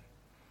important.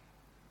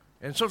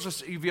 And so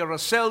if you're a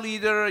cell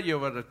leader,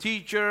 you're a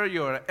teacher,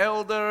 you're an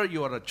elder,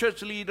 you're a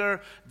church leader,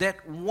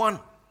 that one,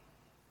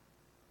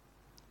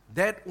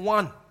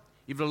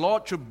 if the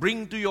Lord should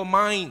bring to your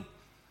mind,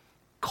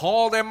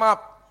 call them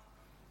up.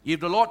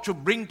 If the Lord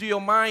should bring to your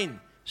mind,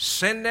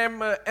 send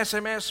them a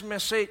SMS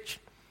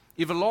message.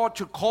 If the Lord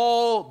should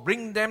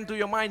bring them to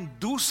your mind,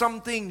 do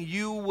something,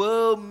 you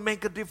will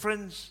make a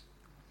difference.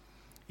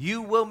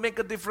 You will make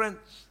a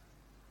difference.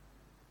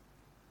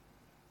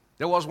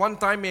 There was one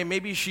time, and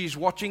maybe she's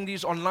watching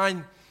this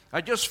online,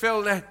 I just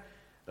felt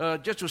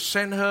that just to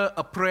send her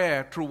a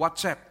prayer through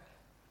WhatsApp.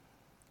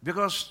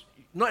 Because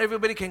not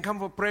everybody can come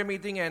for prayer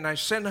meeting, and I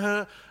sent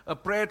her a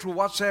prayer through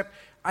WhatsApp.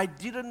 I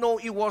didn't know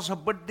it was her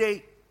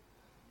birthday.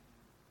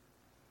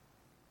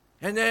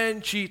 And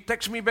then she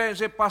texted me back and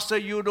said, Pastor,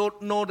 you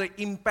don't know the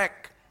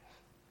impact.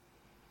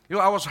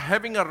 I was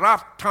having a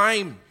rough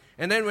time.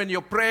 And then when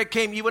your prayer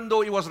came, even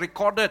though it was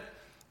recorded,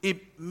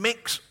 it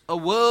makes a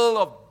world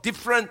of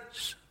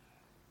difference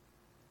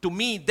to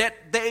me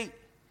that day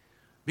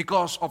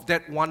because of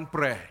that one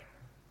prayer.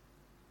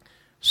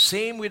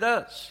 Same with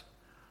us.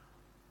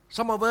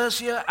 Some of us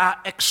here are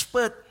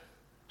expert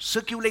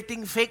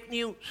circulating fake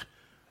news.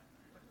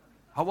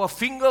 Our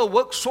finger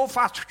works so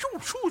fast.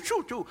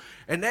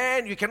 And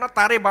then you cannot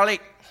tarik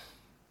balik.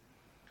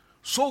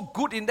 So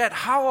good in that.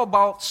 How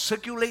about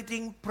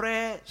circulating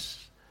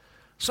prayers?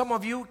 Some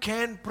of you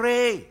can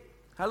pray.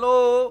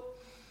 Hello?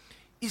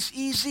 It's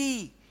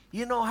easy.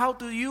 You know how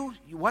to use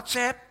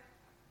WhatsApp?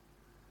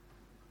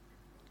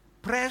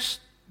 Press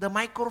the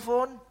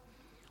microphone,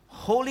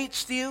 hold it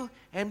still,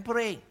 and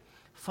pray.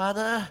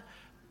 Father,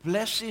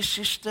 bless this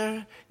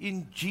sister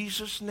in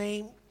Jesus'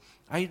 name.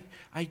 I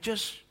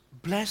just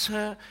bless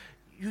her.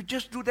 You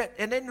just do that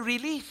and then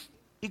release.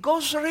 It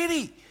goes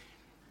already.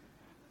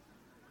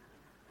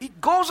 It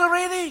goes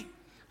already.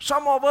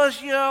 Some of us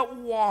here,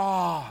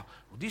 wow.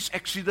 This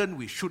accident,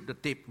 we shoot the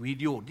tape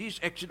video. This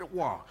accident,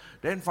 wow.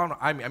 Then found out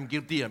I'm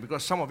guilty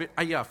because some of it,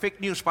 fake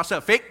news,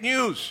 Pastor, fake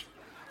news.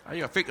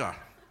 Fake.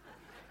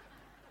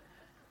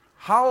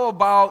 How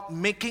about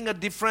making a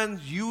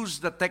difference? Use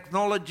the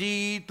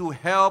technology to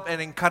help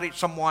and encourage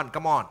someone.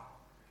 Come on.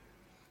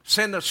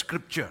 Send a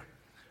scripture.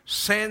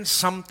 Send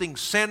something.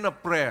 Send a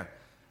prayer.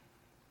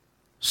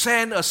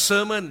 Send a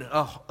sermon,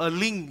 a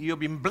link. You've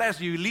been blessed.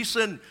 You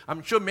listen.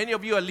 I'm sure many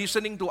of you are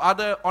listening to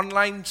other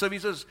online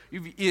services.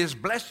 If it has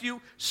blessed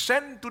you,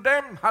 send to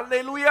them.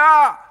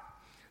 Hallelujah.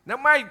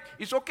 Never mind.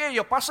 It's okay.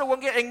 Your pastor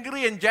won't get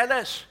angry and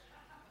jealous.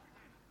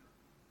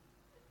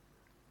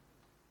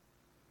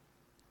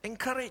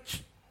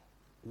 Encourage.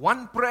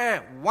 One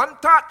prayer, one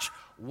touch,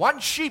 one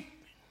sheep.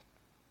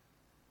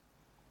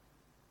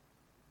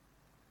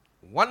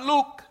 One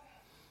look.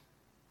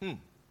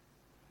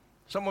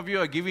 Some of you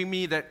are giving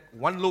me that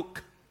one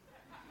look.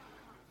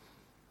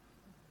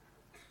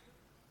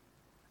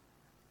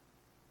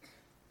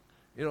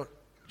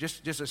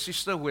 Just a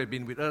sister who had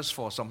been with us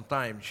for some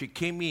time. She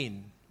came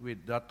in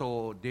with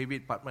Dato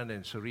David, Patman,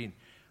 and Serene.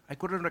 I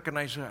couldn't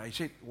recognize her. I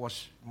said,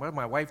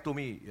 my wife told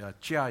me,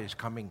 Chia is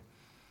coming.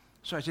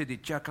 So I said,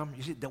 did Chia come?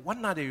 He said, the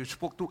one that you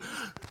spoke to.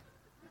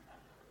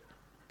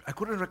 I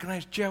couldn't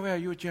recognize Chia. Where are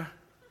you, Chia?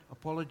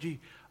 Apology.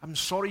 I'm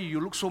sorry, you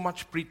look so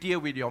much prettier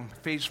with your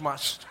face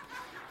mask.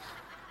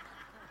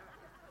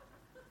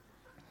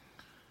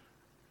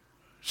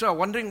 So I'm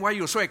wondering why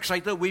you're so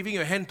excited, waving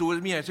your hand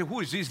towards me. I said,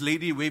 who is this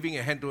lady waving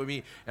her hand towards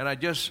me? And I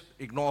just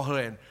ignored her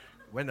and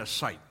went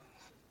aside.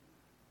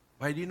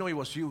 But I didn't know it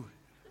was you.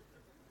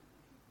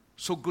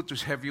 So good to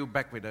have you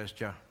back with us,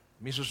 Chia.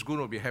 Mrs. Gun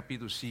will be happy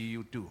to see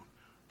you too.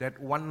 That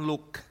one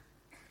look.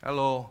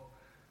 Hello.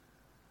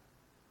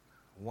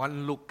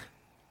 One look.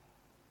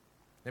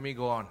 Let me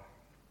go on.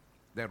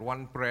 That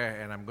one prayer,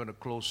 and I'm going to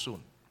close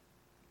soon.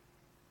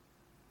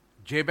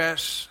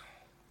 Jabez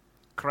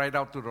cried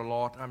out to the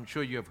Lord. I'm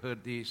sure you have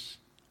heard this.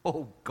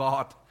 Oh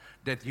God,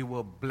 that you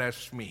will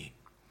bless me.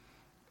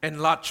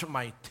 Enlarge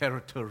my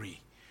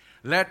territory.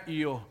 Let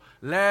your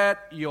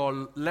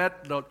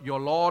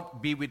Lord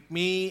be with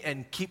me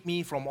and keep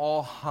me from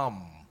all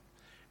harm.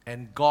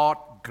 And God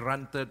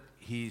granted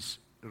his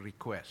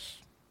request.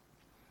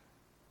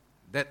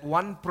 That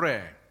one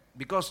prayer,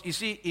 because you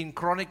see in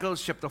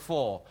Chronicles chapter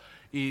 4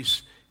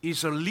 is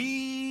a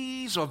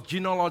list of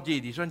genealogy.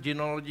 This one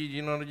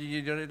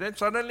genealogy. Then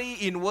suddenly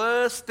in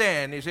verse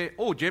 10, he say,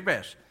 oh,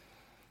 Jabez.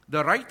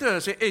 The writer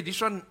say, hey, this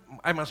one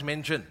I must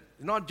mention.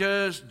 Not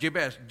just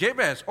Jabez.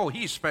 Jabez, oh,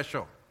 he is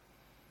special.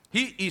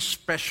 He is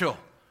special.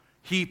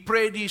 He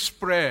prayed this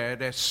prayer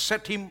that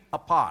set him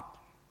apart.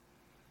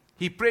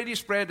 He prayed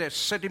this prayer that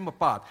set him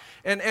apart.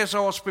 And as I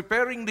was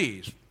preparing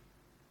this,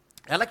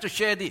 I'd like to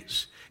share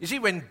this. You see,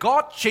 when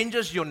God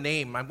changes your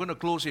name, I'm going to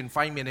close in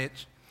 5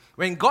 minutes.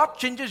 When God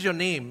changes your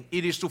name,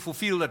 it is to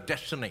fulfill a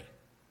destiny.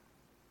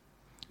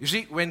 You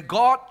see, when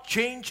God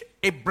changed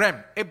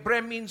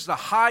Abram means the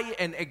high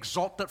and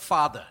exalted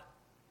father.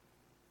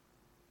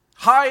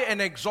 High and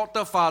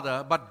exalted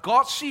father, but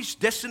God sees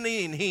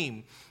destiny in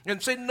him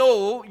and said,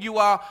 no, you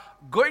are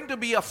going to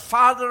be a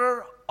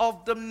father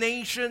of the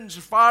nations,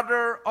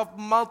 father of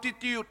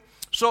multitude.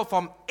 So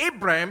from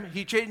Abram,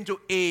 he changed to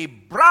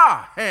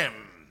Abraham.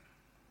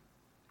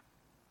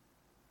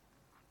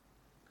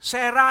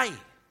 Sarai.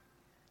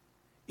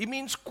 It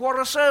means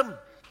quarrelsome.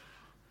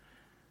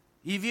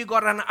 If you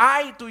got an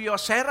eye to your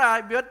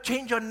Sarah, you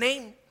change your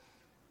name.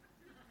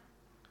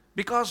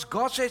 Because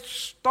God said,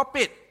 stop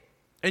it.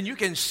 And you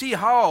can see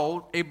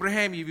how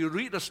Abraham, if you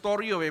read the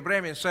story of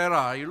Abraham and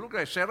Sarah, you look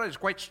like Sarah is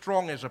quite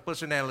strong as a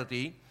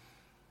personality.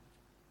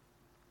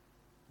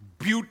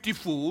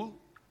 Beautiful.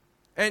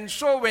 And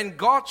so when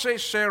God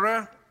says,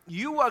 Sarah,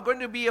 you are going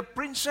to be a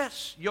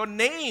princess. Your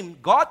name,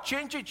 God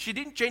changed it. She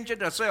didn't change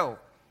it herself.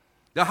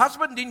 The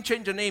husband didn't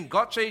change the name.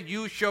 God said,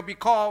 you shall be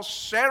called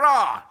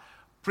Sarah,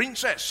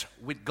 princess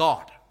with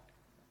God.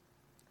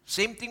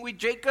 Same thing with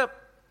Jacob.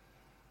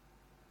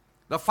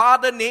 The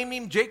father named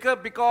him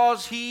Jacob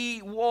because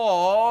he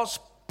was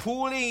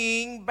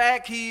pulling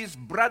back his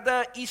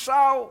brother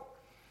Esau.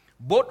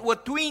 Both were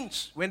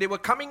twins. When they were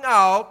coming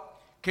out,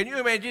 can you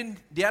imagine?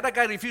 The other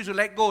guy refused to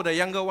let go, the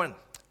younger one.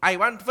 I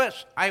want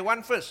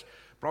first.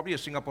 Probably a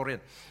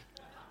Singaporean.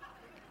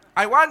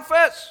 I want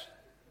first.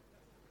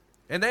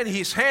 And then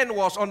his hand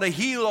was on the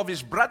heel of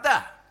his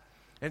brother.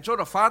 And so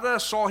the father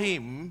saw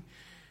him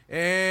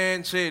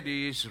and said,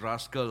 this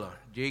rascal,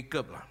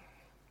 Jacob,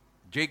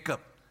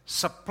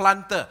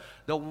 supplanter,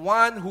 the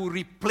one who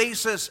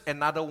replaces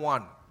another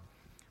one.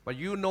 But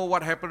you know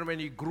what happened when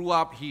he grew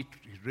up. He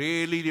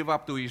really lived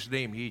up to his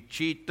name. He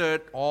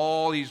cheated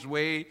all his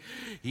way.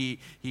 He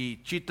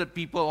cheated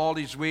people all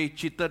his way.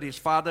 Cheated his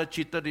father,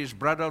 cheated his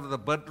brother of the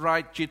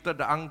birthright, cheated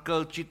the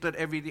uncle, cheated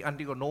everything until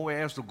he got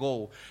nowhere else to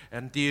go.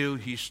 Until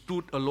he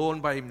stood alone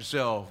by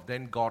himself.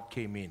 Then God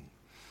came in.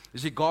 You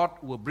see, God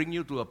will bring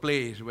you to a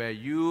place where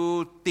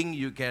you think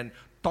you can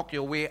talk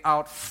your way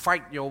out,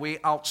 fight your way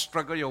out,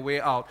 struggle your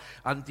way out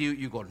until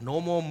you got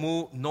no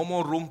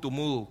more room to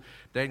move.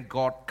 Then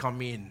God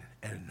come in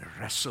and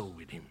wrestle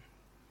with him.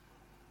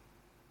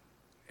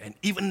 And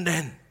even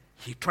then,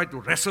 he tried to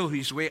wrestle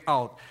his way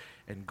out,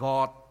 and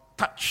God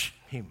touched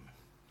him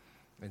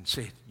and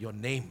said, your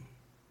name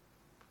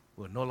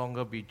will no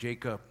longer be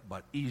Jacob,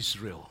 but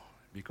Israel,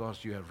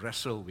 because you have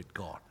wrestled with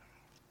God.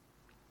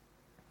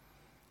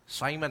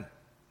 Simon,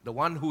 the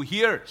one who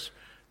hears,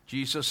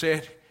 Jesus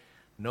said,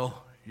 no,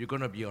 you're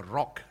going to be a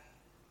rock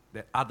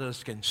that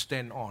others can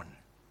stand on.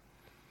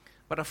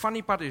 But the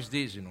funny part is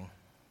this,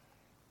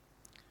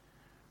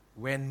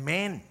 when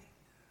man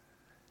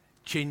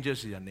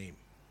changes their name.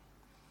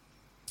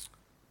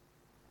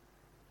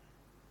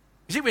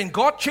 You see, when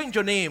God changed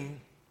your name,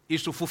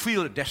 is to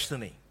fulfill a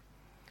destiny.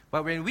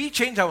 But when we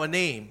change our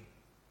name,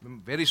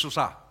 very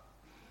susah.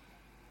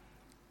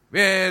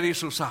 Very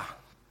susah.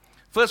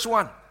 First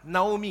one,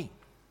 Naomi.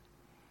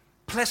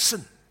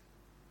 Pleasant.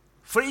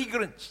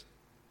 Fragrance.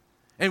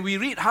 And we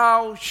read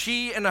how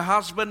she and her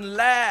husband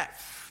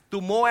left to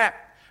Moab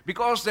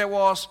because there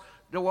was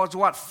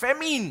what?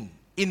 Famine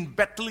in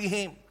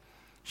Bethlehem.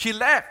 She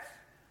left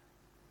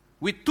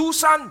with 2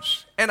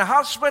 sons and a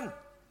husband.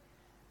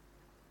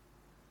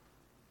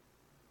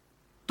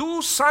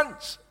 2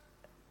 sons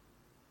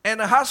and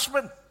a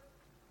husband.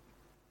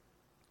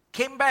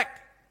 Came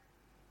back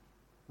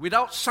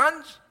without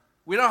sons,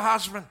 without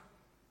husband.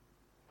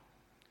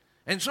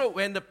 And so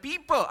when the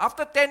people,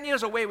 after 10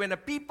 years away, when the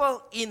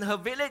people in her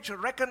village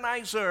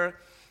recognized her,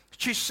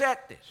 she said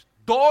this,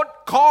 don't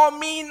call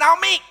me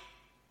Naomi.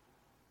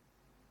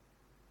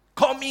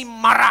 Call me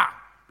Mara.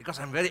 Because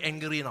I'm very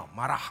angry now,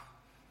 Mara.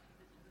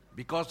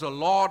 Because the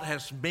Lord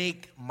has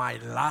made my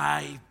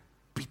life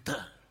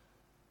bitter.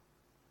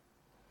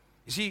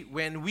 You see,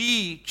 when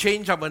we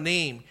change our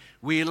name,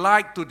 we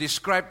like to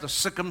describe the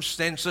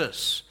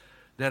circumstances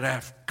that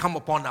have come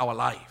upon our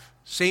life.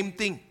 Same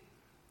thing.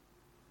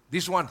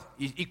 This one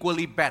is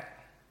equally bad.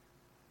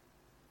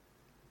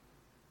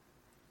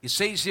 It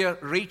says here,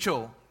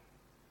 Rachel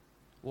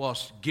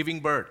was giving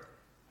birth.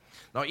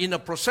 Now, in the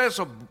process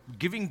of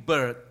giving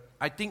birth,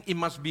 I think it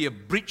must be a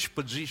breech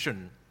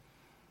position.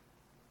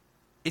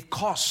 It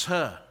caused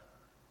her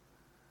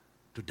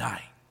to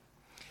die.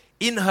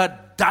 In her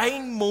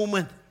dying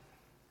moment,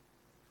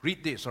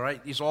 read this, all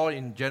right? It's all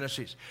in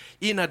Genesis.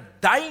 In a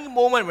dying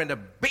moment, when the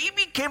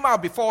baby came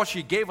out before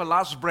she gave her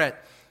last breath,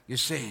 you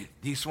say,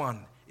 this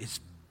one is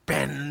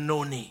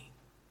Benoni,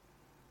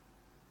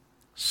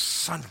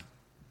 son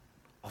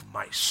of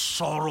my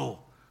sorrow,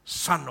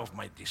 son of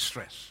my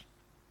distress.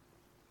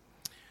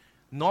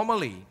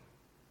 Normally,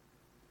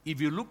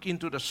 if you look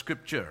into the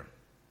scripture,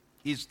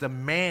 it's the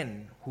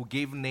man who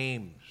gave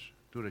names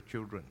to the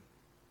children.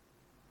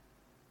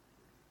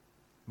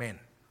 Men.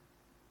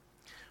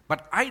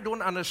 But I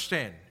don't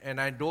understand,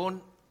 and I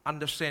don't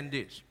understand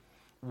this,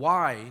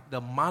 why the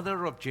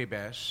mother of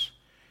Jabez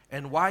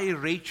and why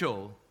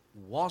Rachel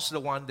was the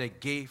one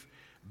that gave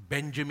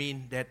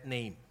Benjamin that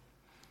name.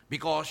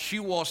 Because she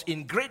was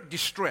in great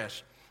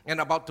distress and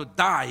about to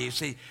die. He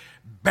said,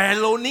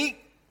 Benoni.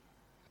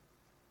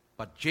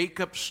 But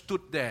Jacob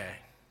stood there.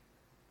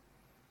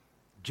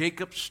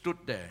 Jacob stood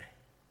there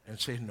and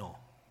said, no.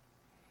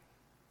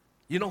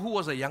 You know who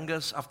was the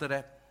youngest after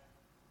that?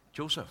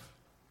 Joseph.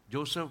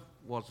 Joseph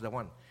was the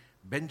one.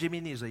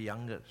 Benjamin is the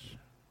youngest.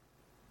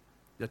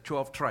 The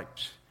 12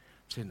 tribes.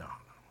 Say, no.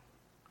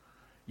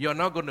 You're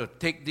not going to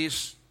take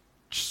this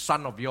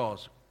son of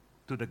yours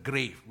to the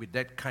grave with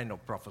that kind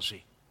of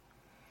prophecy.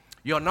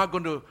 You're not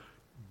going to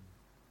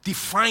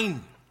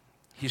define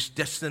his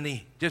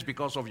destiny just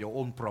because of your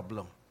own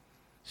problem.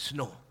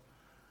 No.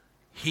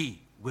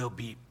 He will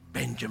be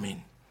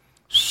Benjamin,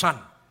 son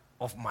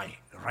of my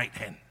right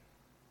hand.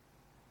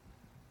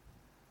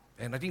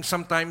 And I think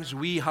sometimes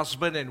we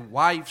husband and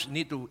wives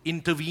need to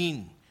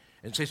intervene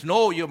and say,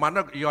 no, you're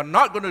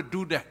not going to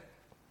do that.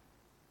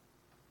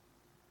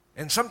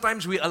 And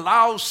sometimes we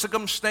allow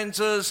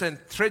circumstances and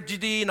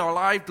tragedy in our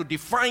life to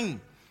define,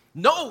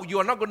 no, you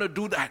are not going to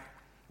do that.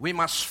 We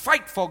must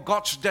fight for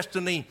God's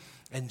destiny.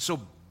 And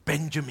so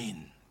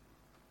Benjamin,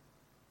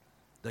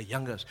 the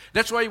youngest.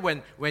 That's why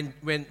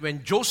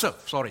when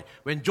Joseph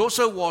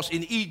was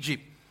in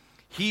Egypt,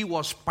 he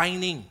was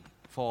pining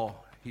for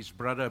his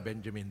brother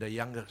Benjamin, the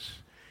youngest.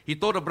 He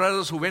told the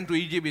brothers who went to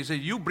Egypt, he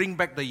said, you bring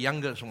back the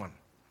youngest one,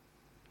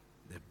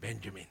 the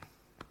Benjamin,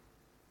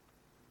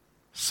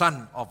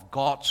 son of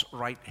God's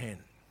right hand.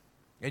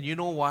 And you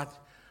know what?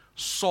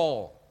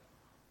 Saul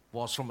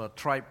was from a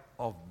tribe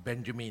of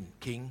Benjamin,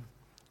 king.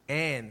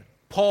 And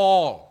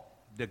Paul,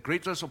 the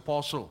greatest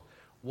apostle,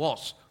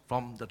 was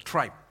from the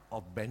tribe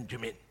of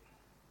Benjamin.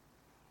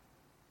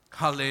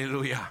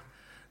 Hallelujah.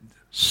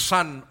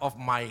 Son of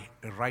my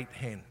right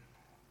hand.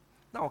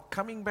 Now,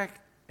 coming back,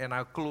 and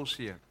I'll close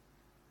here.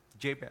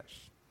 Jabez.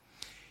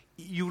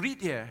 You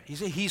read here, he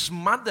said his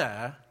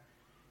mother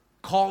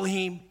called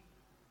him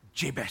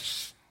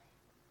Jabez.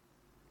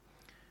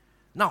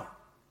 Now,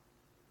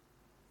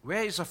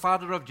 where is the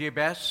father of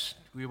Jabez?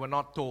 We were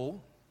not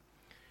told.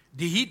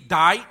 Did he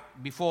die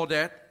before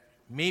that?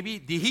 Maybe.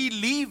 Did he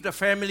leave the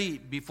family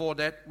before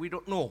that? We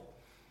don't know.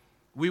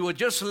 We were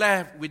just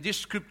left with this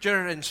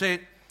scripture and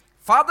said,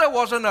 father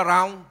wasn't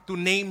around to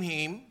name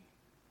him.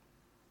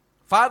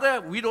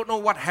 Father, we don't know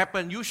what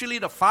happened. Usually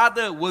the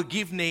father will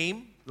give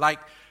name, like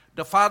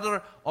the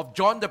father of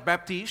John the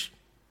Baptist,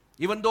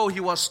 even though he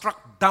was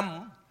struck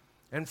dumb.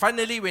 And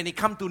finally, when it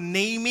come to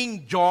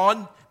naming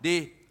John,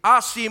 they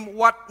asked him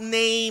what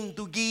name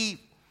to give.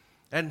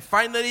 And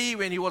finally,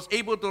 when he was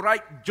able to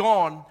write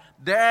John,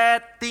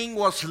 that thing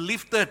was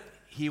lifted.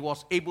 He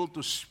was able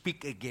to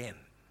speak again.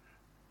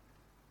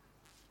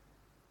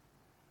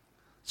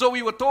 So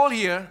we were told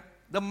here,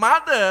 the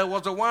mother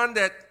was the one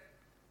that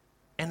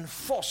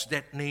enforced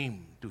that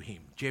name to him,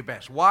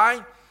 Jabez.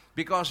 Why?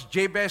 Because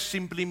Jabez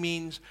simply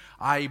means,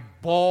 I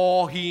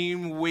bore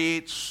him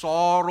with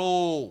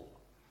sorrow.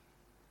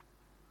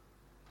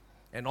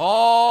 And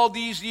all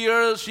these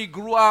years he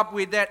grew up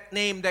with that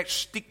name, that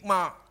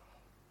stigma.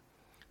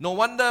 No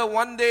wonder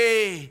one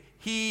day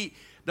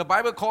the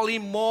Bible called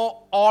him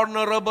more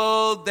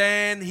honorable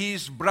than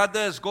his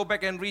brothers. Go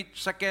back and read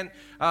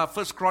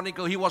First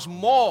Chronicle. He was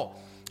more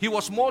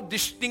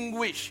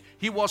distinguished.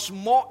 He was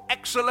more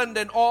excellent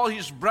than all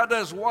his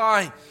brothers.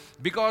 Why?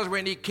 Because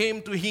when he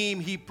came to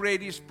him, he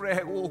prayed his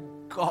prayer, oh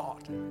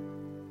God,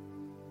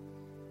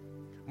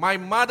 my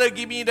mother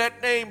gave me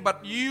that name,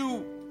 but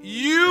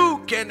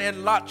you can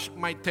enlarge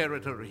my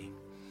territory.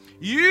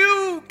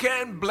 You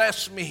can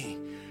bless me.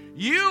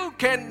 You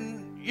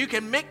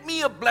can make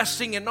me a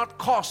blessing and not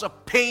cause a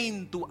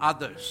pain to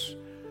others.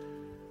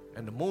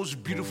 And the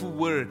most beautiful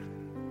word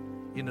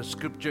in the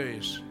scripture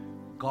is,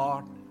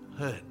 God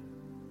heard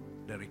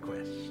the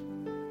request.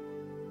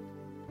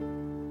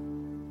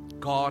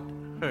 God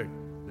heard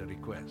the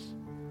request.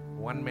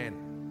 One man,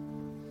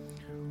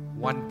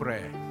 one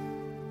prayer.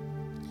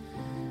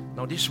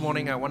 Now this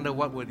morning I wonder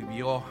what will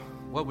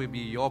be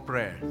your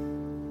prayer.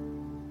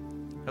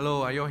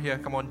 Hello, are you here?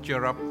 Come on,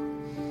 cheer up.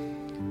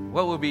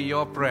 What will be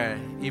your prayer?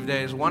 If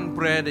there is one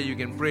prayer that you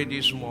can pray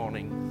this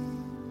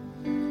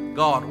morning,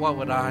 God, what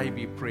would I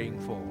be praying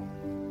for?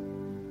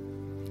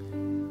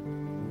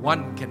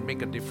 One can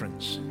make a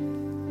difference.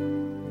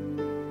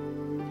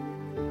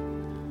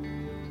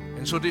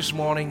 And so this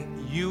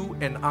morning, you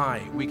and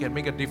I, we can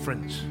make a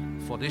difference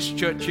for this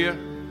church here.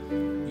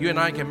 You and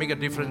I can make a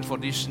difference for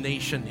this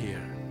nation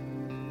here.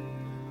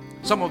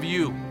 Some of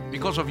you,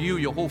 because of you,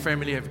 your whole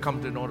family have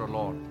come to know the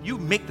Lord. You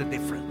make the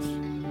difference.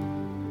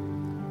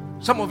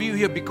 Some of you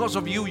here, because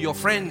of you, your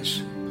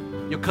friends,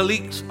 your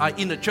colleagues are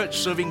in the church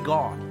serving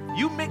God.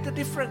 You make the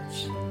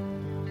difference.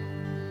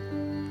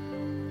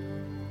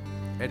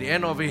 At the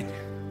end of it,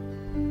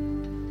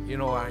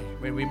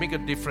 when we make a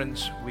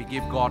difference, we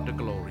give God the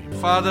glory.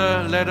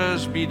 Father, let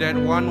us be that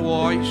one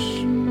voice,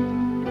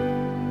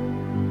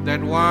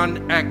 that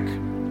one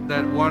act,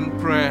 that one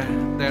prayer,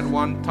 that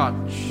one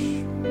touch.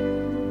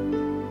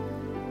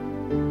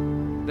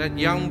 That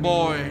young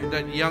boy,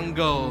 that young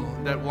girl,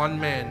 that one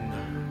man.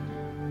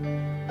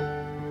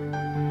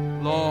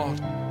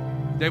 Lord,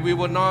 that we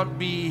will not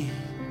be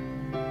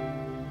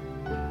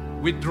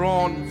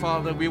withdrawn,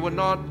 Father. We will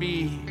not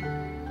be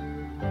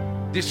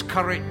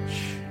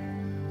discouraged,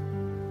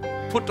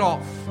 put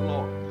off,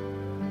 Lord.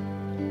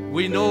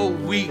 We know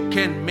we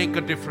can make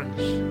a difference.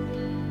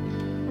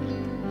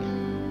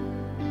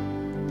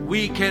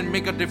 We can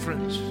make a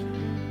difference.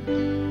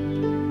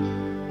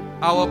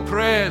 Our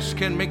prayers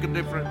can make a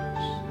difference.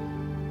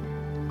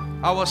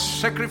 Our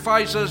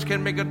sacrifices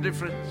can make a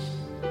difference.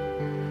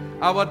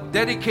 Our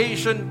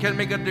dedication can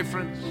make a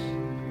difference.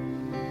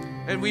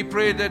 And we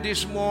pray that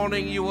this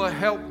morning you will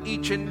help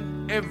each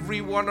and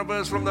every one of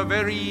us, from the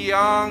very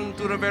young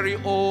to the very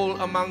old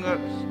among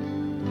us,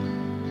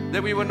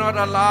 that we will not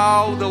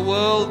allow the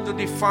world to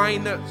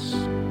define us.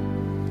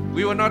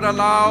 We will not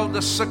allow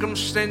the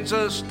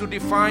circumstances to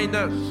define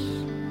us.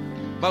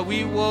 But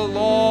we will,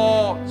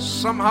 Lord,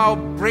 somehow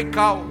break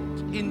out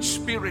in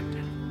spirit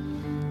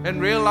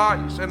and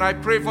realize. And I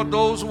pray for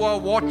those who are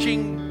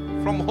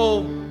watching from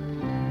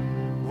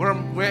home,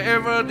 from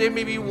wherever they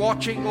may be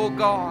watching, oh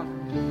God,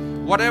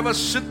 whatever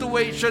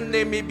situation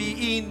they may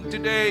be in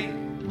today,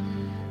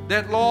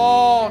 that,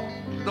 Lord,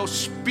 the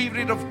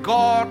Spirit of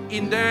God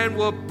in them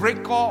will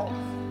break off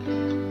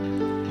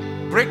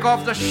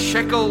the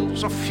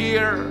shackles of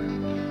fear,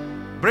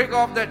 break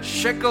off that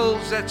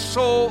shackles that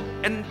so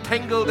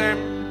entangle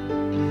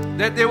them,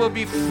 that they will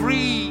be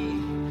free,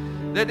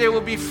 that they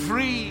will be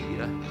free.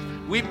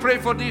 We pray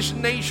for this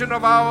nation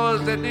of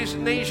ours, that this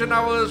nation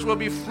of ours will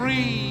be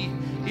free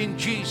in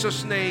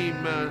Jesus'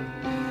 name.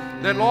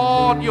 That,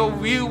 Lord, your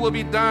will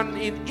be done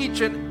in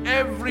each and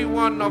every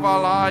one of our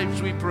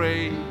lives, we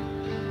pray.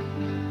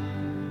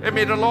 And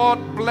may the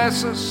Lord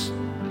bless us.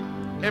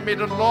 And may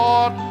the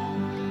Lord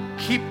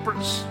keep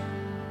us.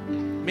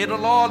 May the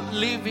Lord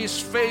leave His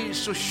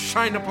face to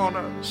shine upon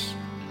us.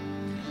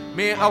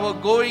 May our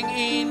going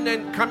in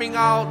and coming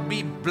out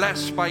be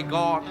blessed by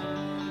God.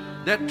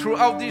 That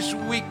throughout this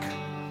week,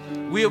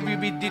 we will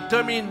be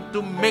determined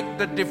to make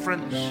the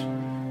difference.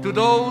 To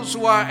those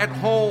who are at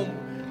home,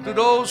 to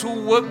those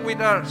who work with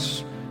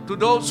us, to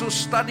those who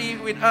study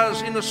with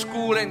us in the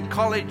school and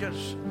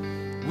colleges,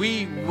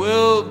 we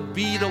will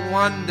be the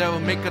one that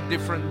will make a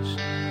difference.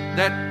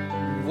 That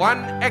one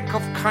act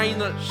of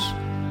kindness,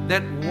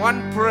 that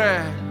one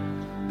prayer,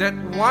 that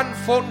one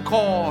phone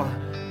call,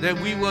 that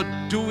we will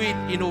do it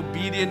in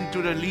obedience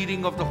to the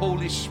leading of the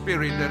Holy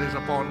Spirit that is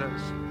upon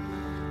us.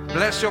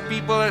 Bless your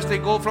people as they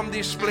go from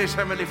this place,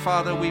 Heavenly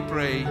Father, we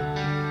pray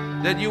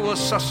that you will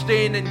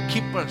sustain and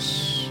keep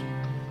us.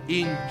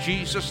 In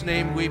Jesus'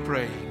 name we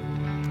pray.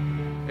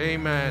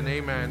 Amen,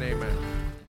 amen, amen.